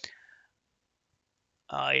 So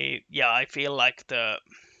I feel like the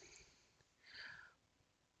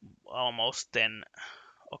almost 10,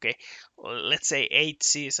 okay, let's say 8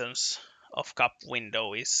 seasons of cup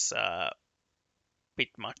window is a bit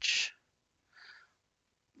much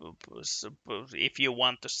if you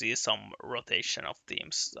want to see some rotation of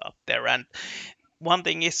teams up there. And one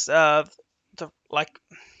thing is like,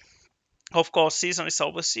 of course, season is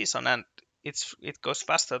always season, and it goes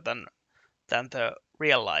faster than the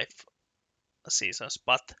real life seasons.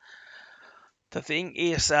 But the thing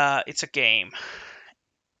is, it's a game.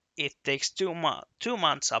 It takes 2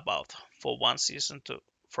 months about for one season to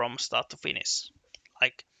from start to finish.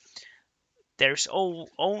 Like, there's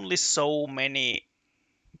only so many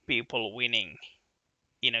people winning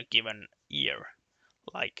in a given year.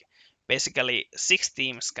 Like, basically 6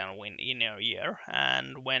 teams can win in a year,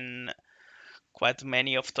 and when quite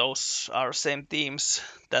many of those are same teams,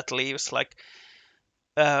 that leaves like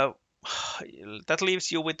uh, that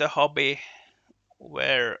leaves you with a hobby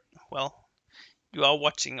where, well, you are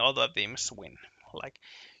watching other teams win. Like,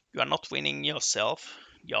 you are not winning yourself.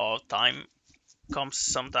 Your time comes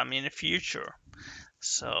sometime in the future.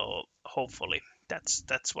 So hopefully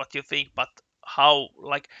that's what you think. But how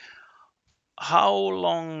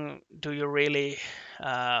long do you really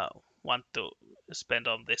uh, want to spend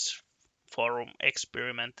on this forum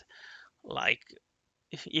experiment? Like,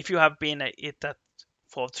 if you have been at it that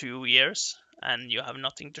for 2 years and you have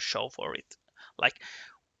nothing to show for it, like,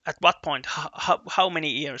 at what point, how many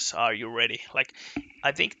years are you ready? Like,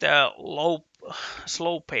 I think the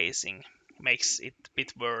slow pacing makes it a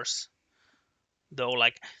bit worse, though.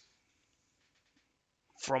 Like,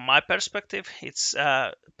 from my perspective, it's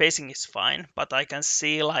pacing is fine, but I can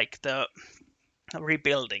see like the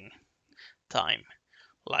rebuilding time.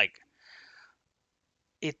 Like,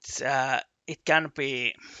 it can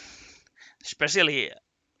be, especially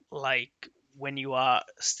like when you are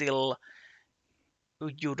still,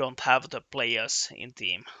 you don't have the players in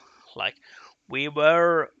team. Like, we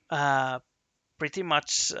were pretty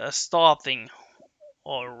much starting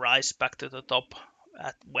or rise back to the top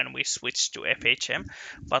at when we switched to FHM.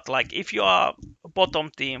 But like, if you are a bottom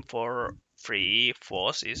team for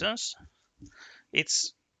 3-4 seasons,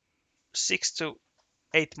 it's 6 to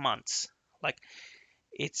 8 months. Like,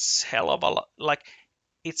 it's hell of a lot. Like,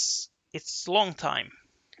 it's long time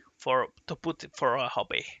for to put it for a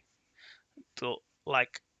hobby to,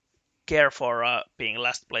 like, care for being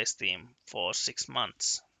last place team for 6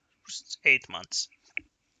 months, 8 months.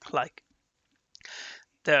 Like,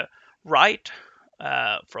 the right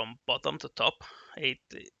from bottom to top, it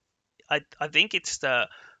I think it's the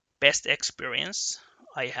best experience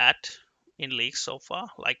I had in league so far.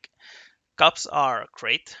 Like, cups are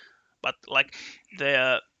great, but like,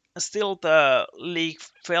 the still the league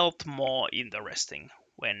felt more interesting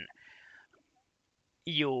when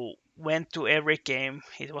you went to every game.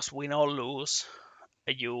 It was win or lose.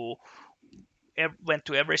 You went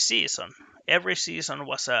to every season. Every season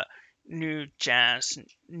was a new chance,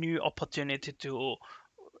 new opportunity to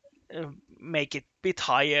make it a bit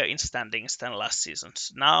higher in standings than last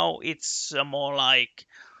season's. Now it's more like,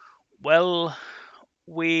 well,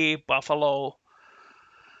 we Buffalo,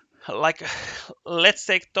 like, let's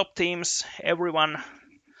take top teams. Everyone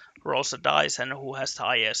rolls the dice, and who has the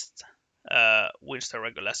highest wins the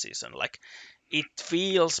regular season. Like, it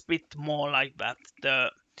feels a bit more like that.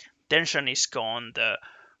 The tension is gone. The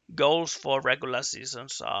goals for regular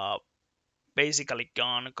seasons are basically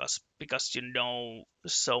gone, because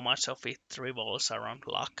so much of it revolves around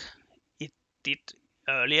luck. It did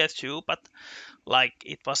earlier too, but like,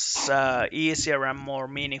 it was easier and more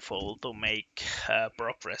meaningful to make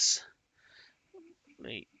progress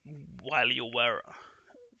while you were,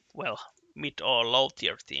 well, mid or low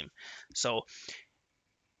tier team. So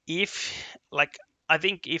if, like, I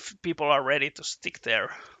think if people are ready to stick there,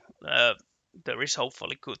 uh, there is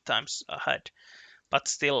hopefully good times ahead. But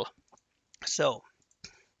still, so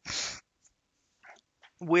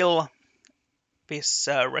will this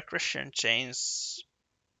regression change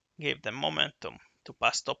give them momentum to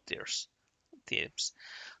pass top tiers teams?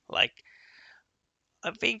 Like,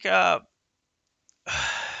 I think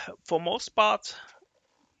for most part,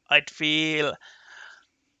 I'd feel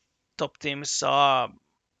top teams are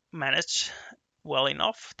managed well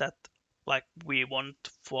enough that, like, we won't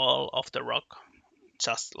fall off the rock.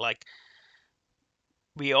 Just like,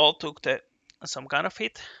 we all took the some kind of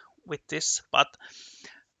hit with this, but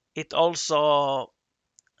it also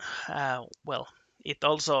well, it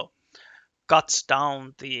also cuts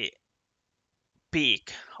down the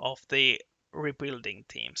peak of the rebuilding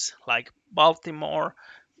teams. Like, Baltimore,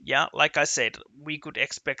 yeah, like I said, we could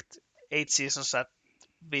expect 8 seasons at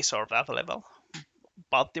this or that level.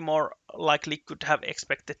 Baltimore likely could have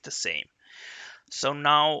expected the same. So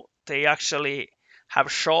now they actually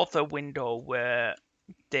have shorter window where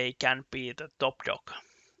they can be the top dog,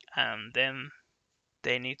 and then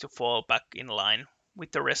they need to fall back in line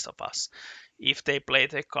with the rest of us. If they play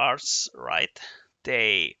their cards right,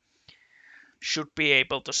 they should be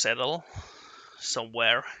able to settle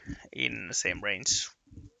somewhere in the same range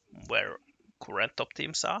where current top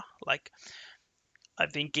teams are. Like I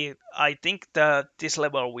think that this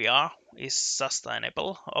level we are is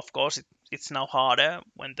sustainable. Of course, it's now harder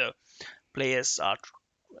when the players are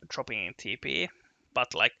dropping in TP,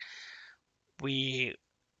 but like we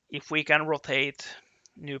if we can rotate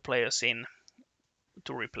new players in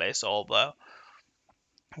to replace all the,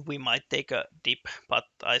 we might take a dip, but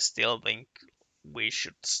I still think we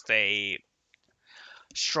should stay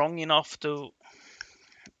strong enough to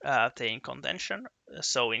stay in contention.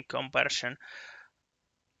 So in comparison,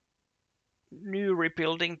 new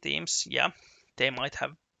rebuilding teams, yeah, they might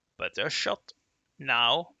have better shot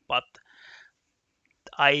now, but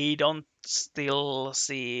I don't still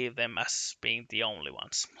see them as being the only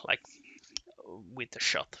ones like with the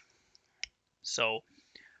shot. So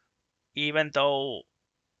even though,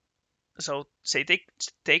 so say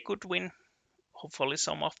they could win, hopefully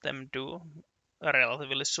some of them do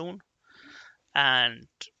relatively soon, and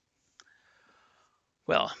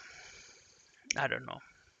well, I don't know,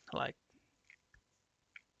 like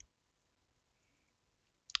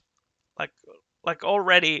like like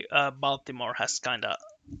already Baltimore has kind of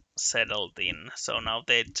settled in, so now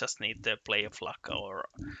they just need to play a luck or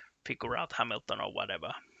figure out Hamilton or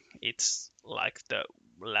whatever. It's like the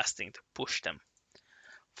last thing to push them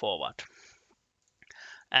forward,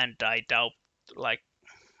 and I doubt, like,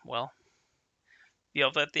 well, the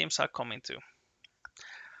other teams are coming too.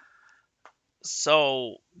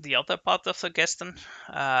 So the other part of the question,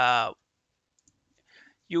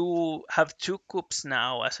 you have two cups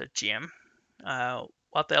now as a GM.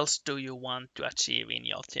 What else do you want to achieve in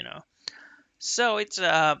your? So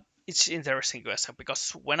it's interesting question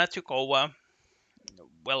because when I took over,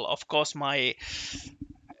 well, of course, my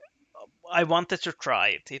I wanted to try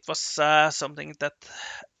it. It was something that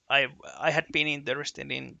I had been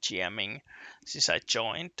interested in GMing since I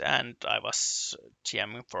joined, and I was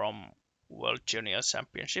GMing from World Junior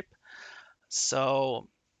Championship. So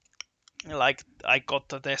like I got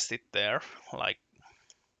to test it there, like,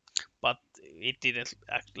 but it didn't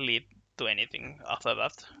actually lead to anything after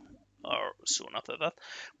that or soon after that.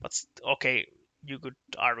 But okay, you could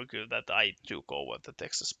argue that I took over the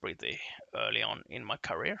Texas pretty early on in my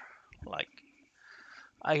career. Like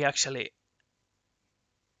I actually,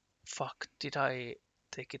 fuck, did I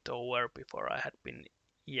take it over before I had been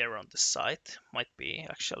year on the site? Might be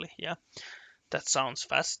actually, yeah. That sounds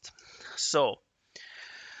fast. So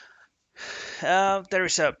there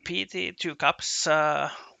is a PT, two cups,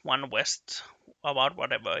 one West, about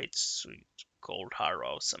whatever it's called,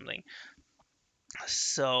 Haro or something.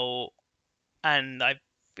 So, and I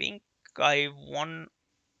think I won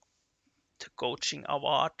the coaching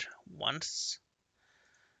award once.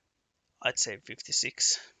 I'd say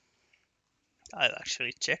 56. I'll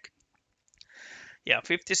actually check. Yeah,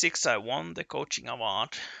 56. I won the coaching award.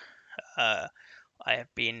 Uh, I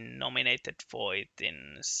have been nominated for it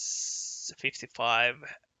in 55,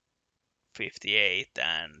 58,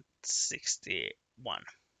 and 61.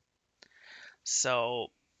 So,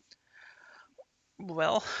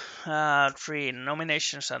 well, three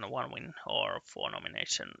nominations and one win, or four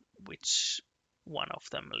nomination, which one of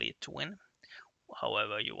them lead to win,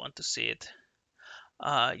 however you want to see it.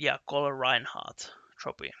 Yeah, Color Reinhardt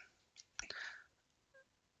trophy,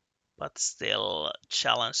 but still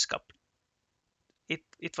Challenge Cup.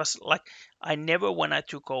 It was like I never, when I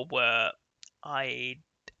took over, I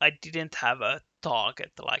I didn't have a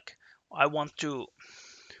target like I want to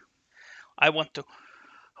I want to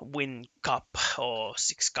win cup or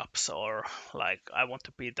six cups, or like I want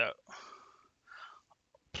to be the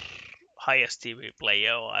highest TV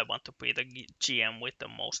player, or I want to be the GM with the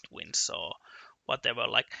most wins or whatever.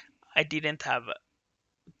 Like I didn't have a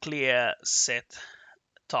clear set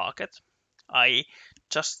target. I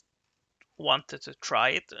just wanted to try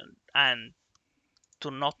it and to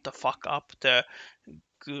not to fuck up the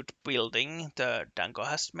good building the Dango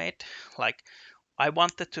has made. Like I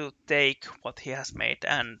wanted to take what he has made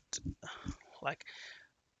and like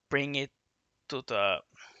bring it to the,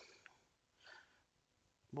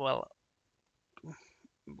 well,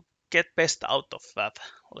 get best out of that.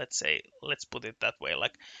 Let's say, let's put it that way.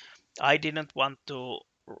 Like I didn't want to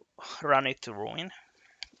run it to ruin.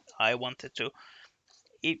 I wanted to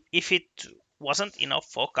if it wasn't enough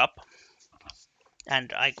for cup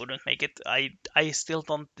and I couldn't make it, I still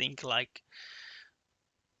don't think like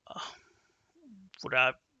uh, would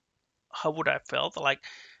I how would I felt like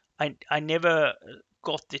I never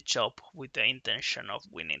got the job with the intention of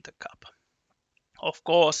winning the cup. Of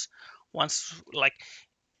course, once like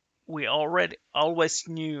we already always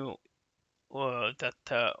knew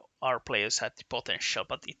that our players had the potential,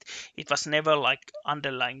 but it was never like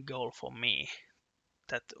underlying goal for me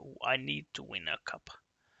that I need to win a cup.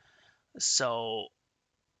 So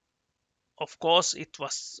of course it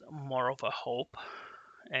was more of a hope.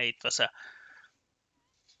 It was a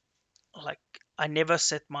like I never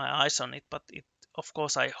set my eyes on it, but it of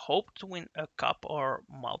course I hope to win a cup or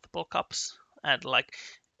multiple cups. And like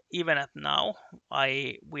even at now,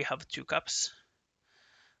 I we have two cups,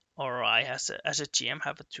 or I as a GM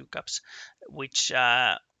have two cups, which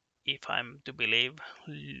if I'm to believe,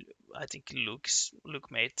 I think Luke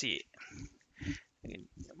made the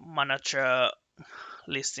manager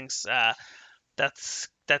listings. That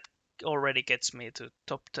already gets me to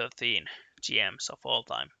top 13 GMs of all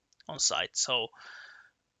time on site. So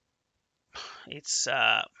it's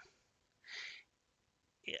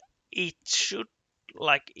it should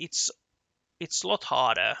like it's a lot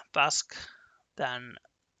harder task than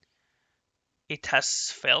it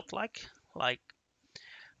has felt like. Like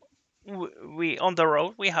we on the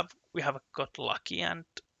road we have got lucky, and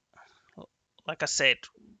like I said,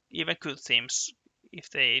 even good teams, if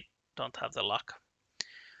they don't have the luck,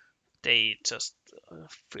 they just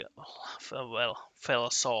fell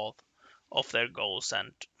short of their goals.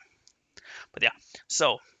 And but yeah,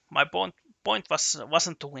 so my point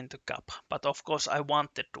wasn't to win the cup, but of course I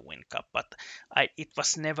wanted to win cup, but it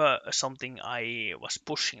was never something I was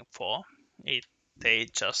pushing for. It they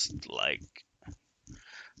just like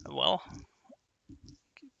well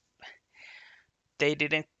they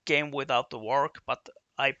didn't game without the work, but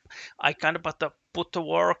I I kind of put the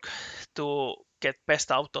work to get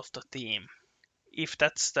best out of the team. If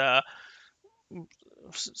that's the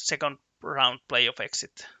second round playoff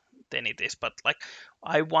exit, then it is. But like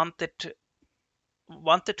I wanted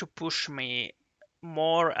to push me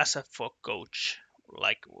more as a for coach.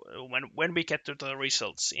 Like when we get to the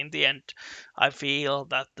results in the end, I feel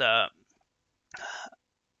that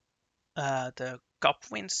the cup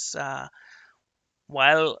wins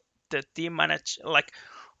while the team manage like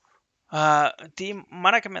team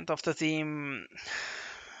management of the team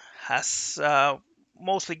has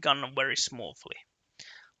mostly gone very smoothly.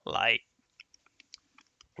 Like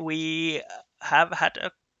we have had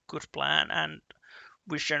a good plan and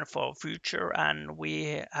vision for future, and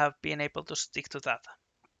we have been able to stick to that.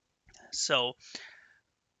 So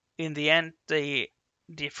in the end, the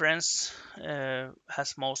difference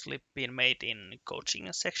has mostly been made in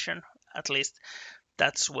coaching section. At least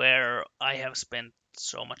that's where I have spent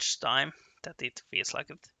so much time that it feels like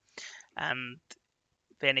it. And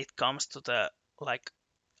when it comes to the like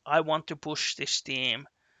I want to push this team.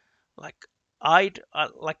 Like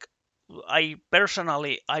like I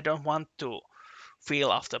personally I don't want to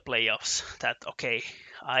feel after playoffs that okay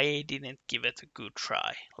I didn't give it a good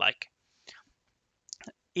try. Like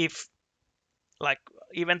if like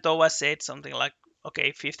even though I said something like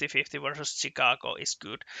okay 50-50 versus Chicago is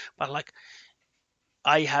good, but like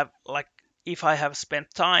I have like if I have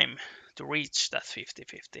spent time to reach that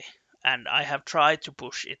 50-50 and I have tried to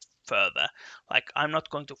push it further, like I'm not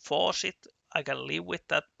going to force it. I can live with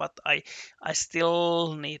that, but I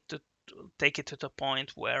still need to take it to the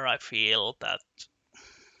point where I feel that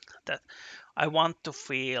I want to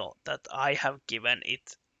feel that I have given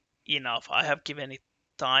it enough. I have given it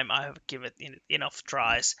time. I have given it enough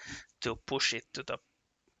tries to push it to the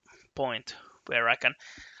point where I can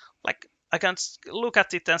look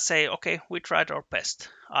at it and say, okay, we tried our best.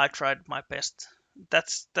 I tried my best.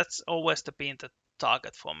 That's always been the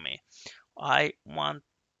target for me. I want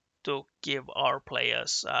to give our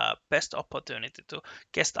players best opportunity to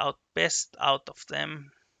get out best out of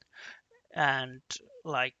them, and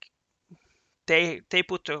like they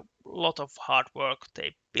put a lot of hard work.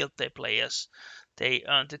 They built their players. They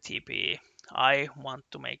earned the TP. I want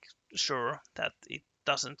to make sure that it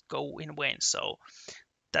doesn't go in vain. So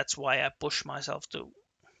that's why I push myself to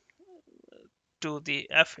do the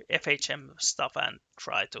FHM stuff and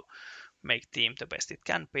try to make team the best it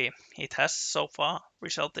can be. It has so far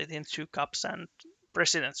resulted in 2 cups and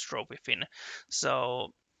President's Trophy fin.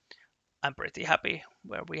 So I'm pretty happy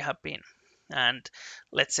where we have been. And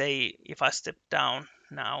let's say if I step down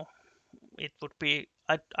now, it would be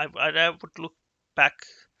I would look back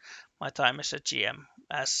my time as a GM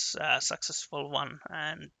as a successful one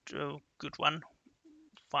and good one,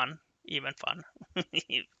 fun. even fun.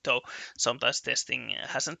 Though sometimes testing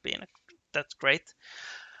hasn't been that great.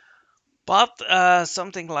 But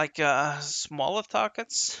something like smaller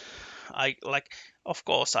targets, I like. Of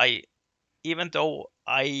course, I even though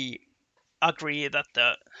I agree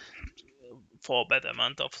that for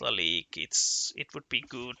betterment of the league, it would be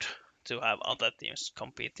good to have other teams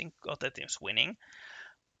competing, other teams winning.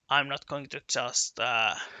 I'm not going to just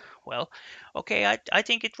well, okay, I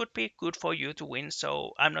think it would be good for you to win,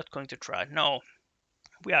 so I'm not going to try. No,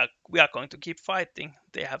 we are going to keep fighting.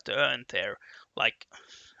 They have to earn their like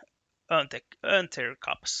earn their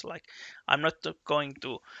cups. Like I'm not going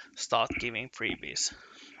to start giving freebies.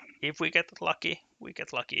 If we get lucky, we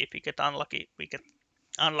get lucky. If we get unlucky, we get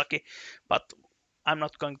unlucky. But I'm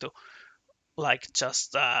not going to like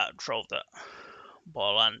just throw the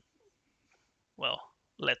ball and well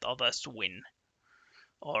let others win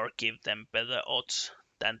or give them better odds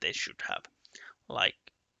than they should have. Like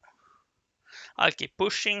I'll keep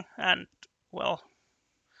pushing and well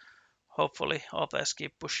hopefully others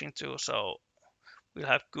keep pushing too. So we'll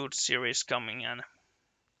have good series coming and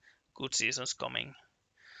good seasons coming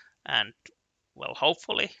and well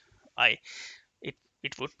hopefully I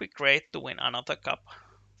it would be great to win another cup,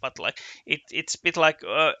 but like it's a bit like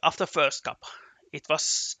after first cup it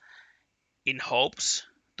was in hopes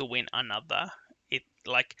to win another. It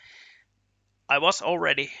like I was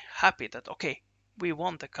already happy that okay we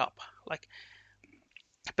won the cup. Like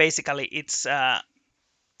basically it's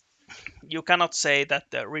you cannot say that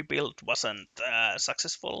the rebuild wasn't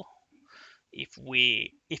successful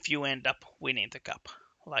if you end up winning the cup.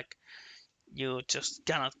 Like you just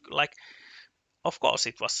cannot like of course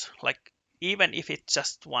it was like even if it's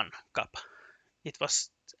just one cup it was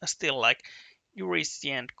still like you reach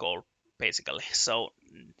the end goal basically. So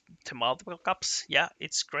the multiple cups, yeah,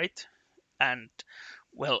 it's great, and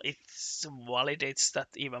well, it validates that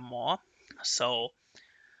even more. So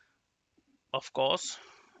of course,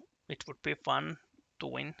 it would be fun to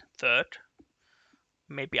win third,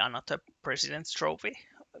 maybe another president's trophy.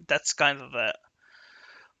 That's kind of the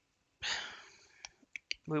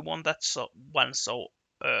we won that one so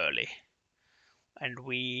early, and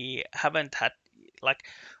we haven't had like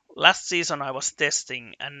last season I was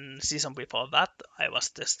testing, and season before that I was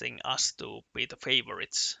testing us to be the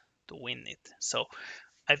favorites to win it. So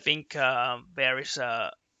I think there is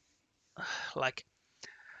a like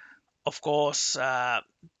of course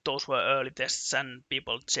those were early tests and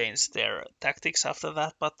people changed their tactics after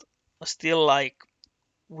that, but still like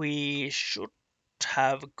we should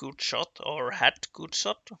have a good shot or had good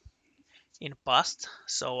shot in past.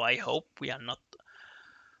 So I hope we are not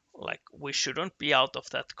like we shouldn't be out of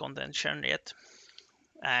that contention yet.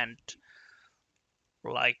 And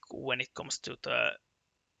like when it comes to the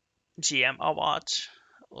GM awards,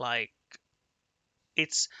 like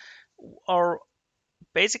it's our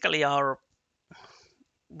basically our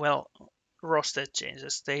well roster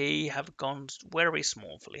changes. They have gone very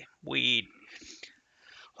smoothly. We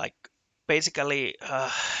like basically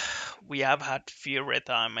we have had few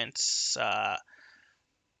retirements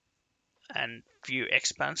and few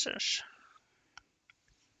expansions,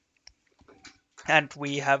 and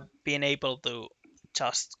we have been able to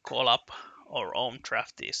just call up our own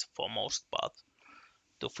draftees for most part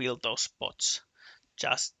to fill those spots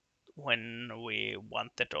just when we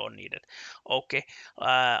wanted or needed. Okay,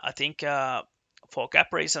 I think for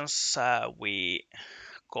cap reasons we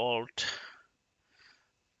called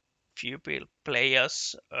few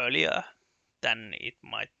players earlier than it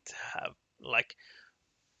might have like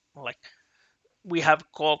we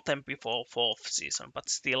have called them before fourth season, but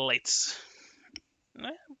still eh,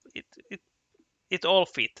 it it it all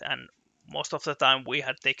fit, and most of the time we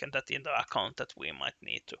had taken that into account that we might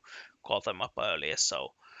need to call them up earlier.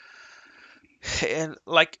 So and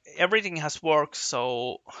like everything has worked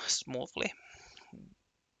so smoothly,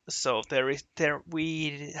 so there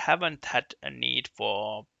we haven't had a need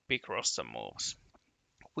for big roster moves,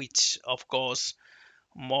 which of course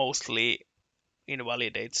mostly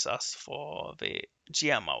invalidates us for the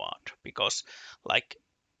GM award because like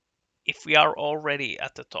if we are already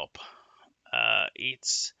at the top,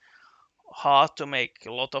 it's hard to make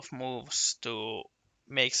a lot of moves to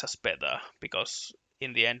makes us better because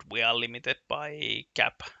in the end we are limited by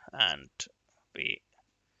cap and the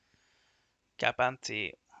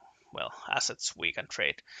the well assets we can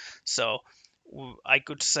trade. So I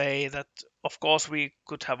could say that of course we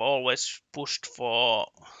could have always pushed for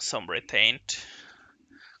some retained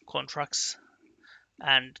contracts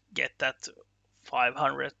and get that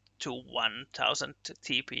 500 to 1000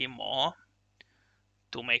 TP more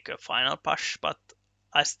to make a final push, but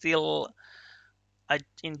I still I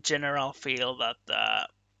in general feel that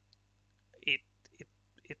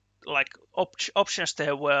like options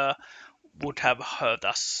there were would have hurt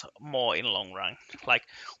us more in long run. Like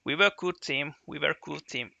we were good team,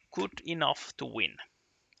 good enough to win.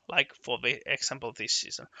 Like for the example this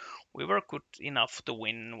season, we were good enough to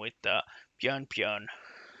win with Björn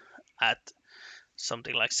at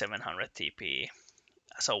something like 700 TP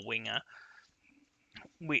as a winger.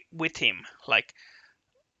 With him, like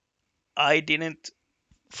I didn't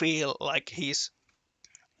feel like he's,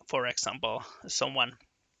 for example, someone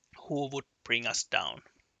who would bring us down.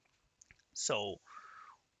 So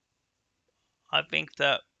I think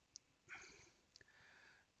that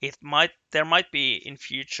there might be in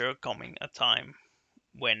future coming a time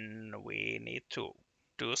when we need to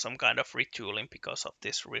do some kind of retooling because of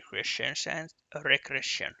this regression.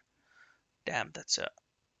 Damn, that's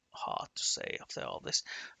hard to say after all this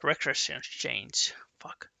regression change.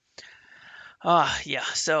 Fuck. Yeah.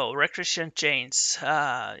 So regression change.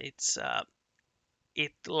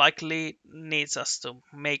 It likely needs us to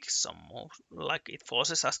make some moves. Like it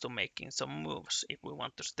forces us to making some moves if we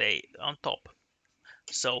want to stay on top.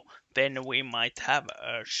 So then we might have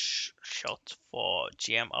a shot for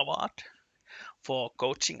GM award. For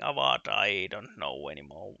coaching award, I don't know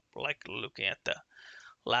anymore. Like looking at the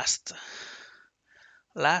last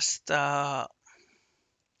last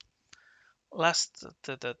last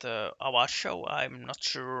the award show, I'm not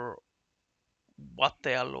sure what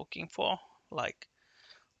they are looking for. Like,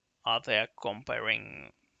 are they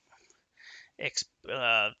comparing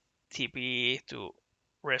uh, TP to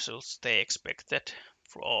results they expected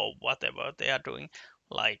or whatever they are doing?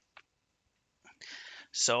 Like,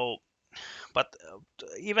 so, but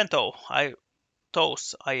even though I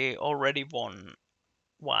already won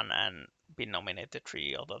one and been nominated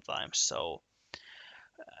three other times, so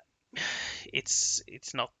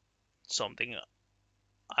it's not something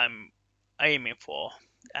I'm aiming for.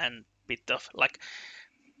 And bit of like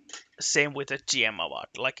same with the GM award.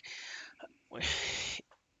 Like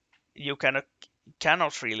you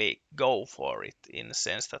cannot really go for it in the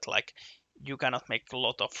sense that like you cannot make a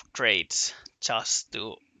lot of trades just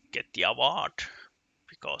to get the award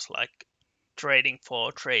because like trading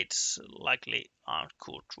for trades likely aren't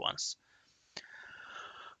good ones.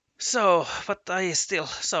 So, but I still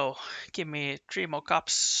so give me three more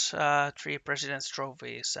cups, three presidents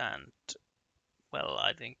trophies, and well,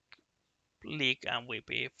 I think league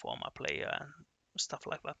MVP for my player and stuff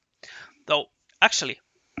like that. Though actually,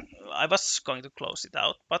 I was going to close it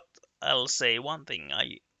out, but I'll say one thing: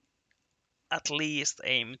 I at least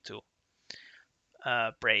aim to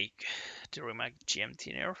break during my GM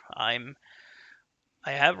tenure. I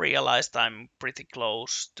have realized I'm pretty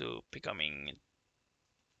close to becoming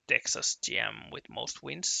Texas GM with most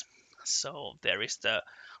wins. So there is the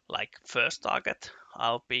like first target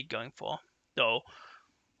I'll be going for. Though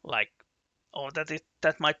like or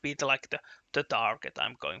that might be the target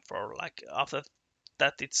I'm going for. Like after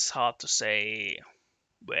that it's hard to say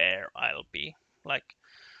where I'll be. Like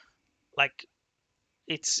like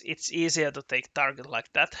it's easier to take target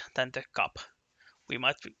like that than the cup. We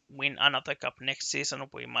might win another cup next season,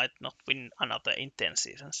 we might not win another in 10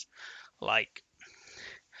 seasons. Like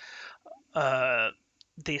uh,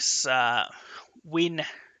 this win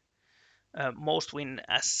most win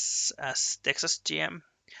as Texas GM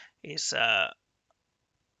is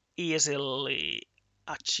easily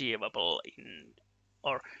achievable in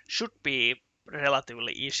or should be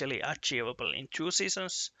relatively easily achievable in 2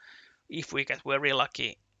 seasons if we get very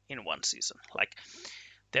lucky in 1 season. Like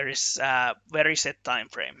there is a very set time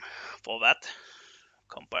frame for that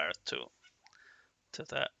compared to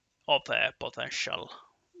the other potential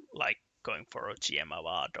like going for a GM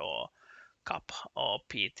award or cup or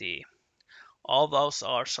PT. All those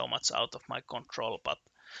are so much out of my control, but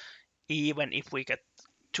even if we get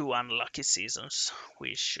 2 unlucky seasons,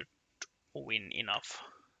 we should win enough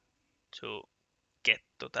to get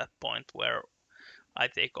to that point where I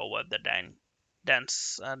take over the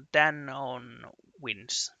Dan on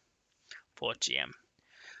wins for GM.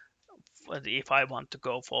 But if I want to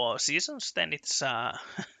go for seasons, then it's I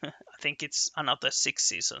think it's another 6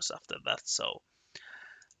 seasons after that. So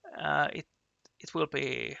it will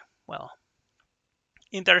be well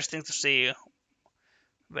interesting to see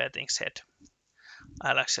where things head.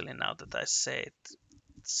 I'll actually now that I say it,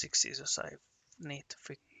 6 seasons, I need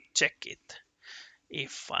to check it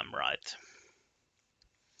if I'm right.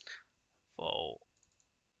 So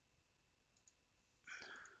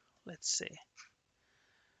let's see.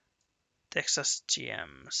 Texas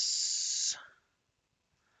GMs.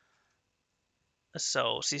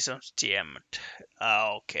 So seasons GM'd.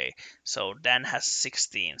 Okay, so Dan has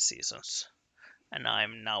 16 seasons, and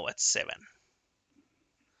I'm now at 7.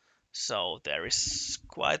 So there is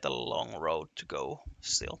quite a long road to go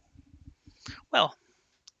still. Well,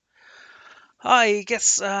 I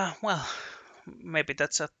guess, maybe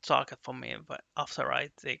that's a target for me but after I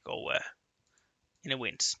take over in the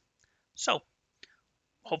wins. So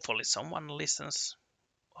hopefully someone listens.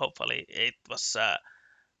 Hopefully it was a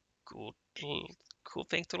good, cool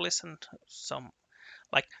thing to listen. Some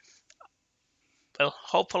like, well,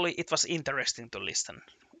 hopefully it was interesting to listen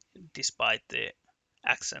despite the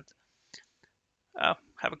accent.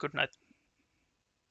 Have a good night.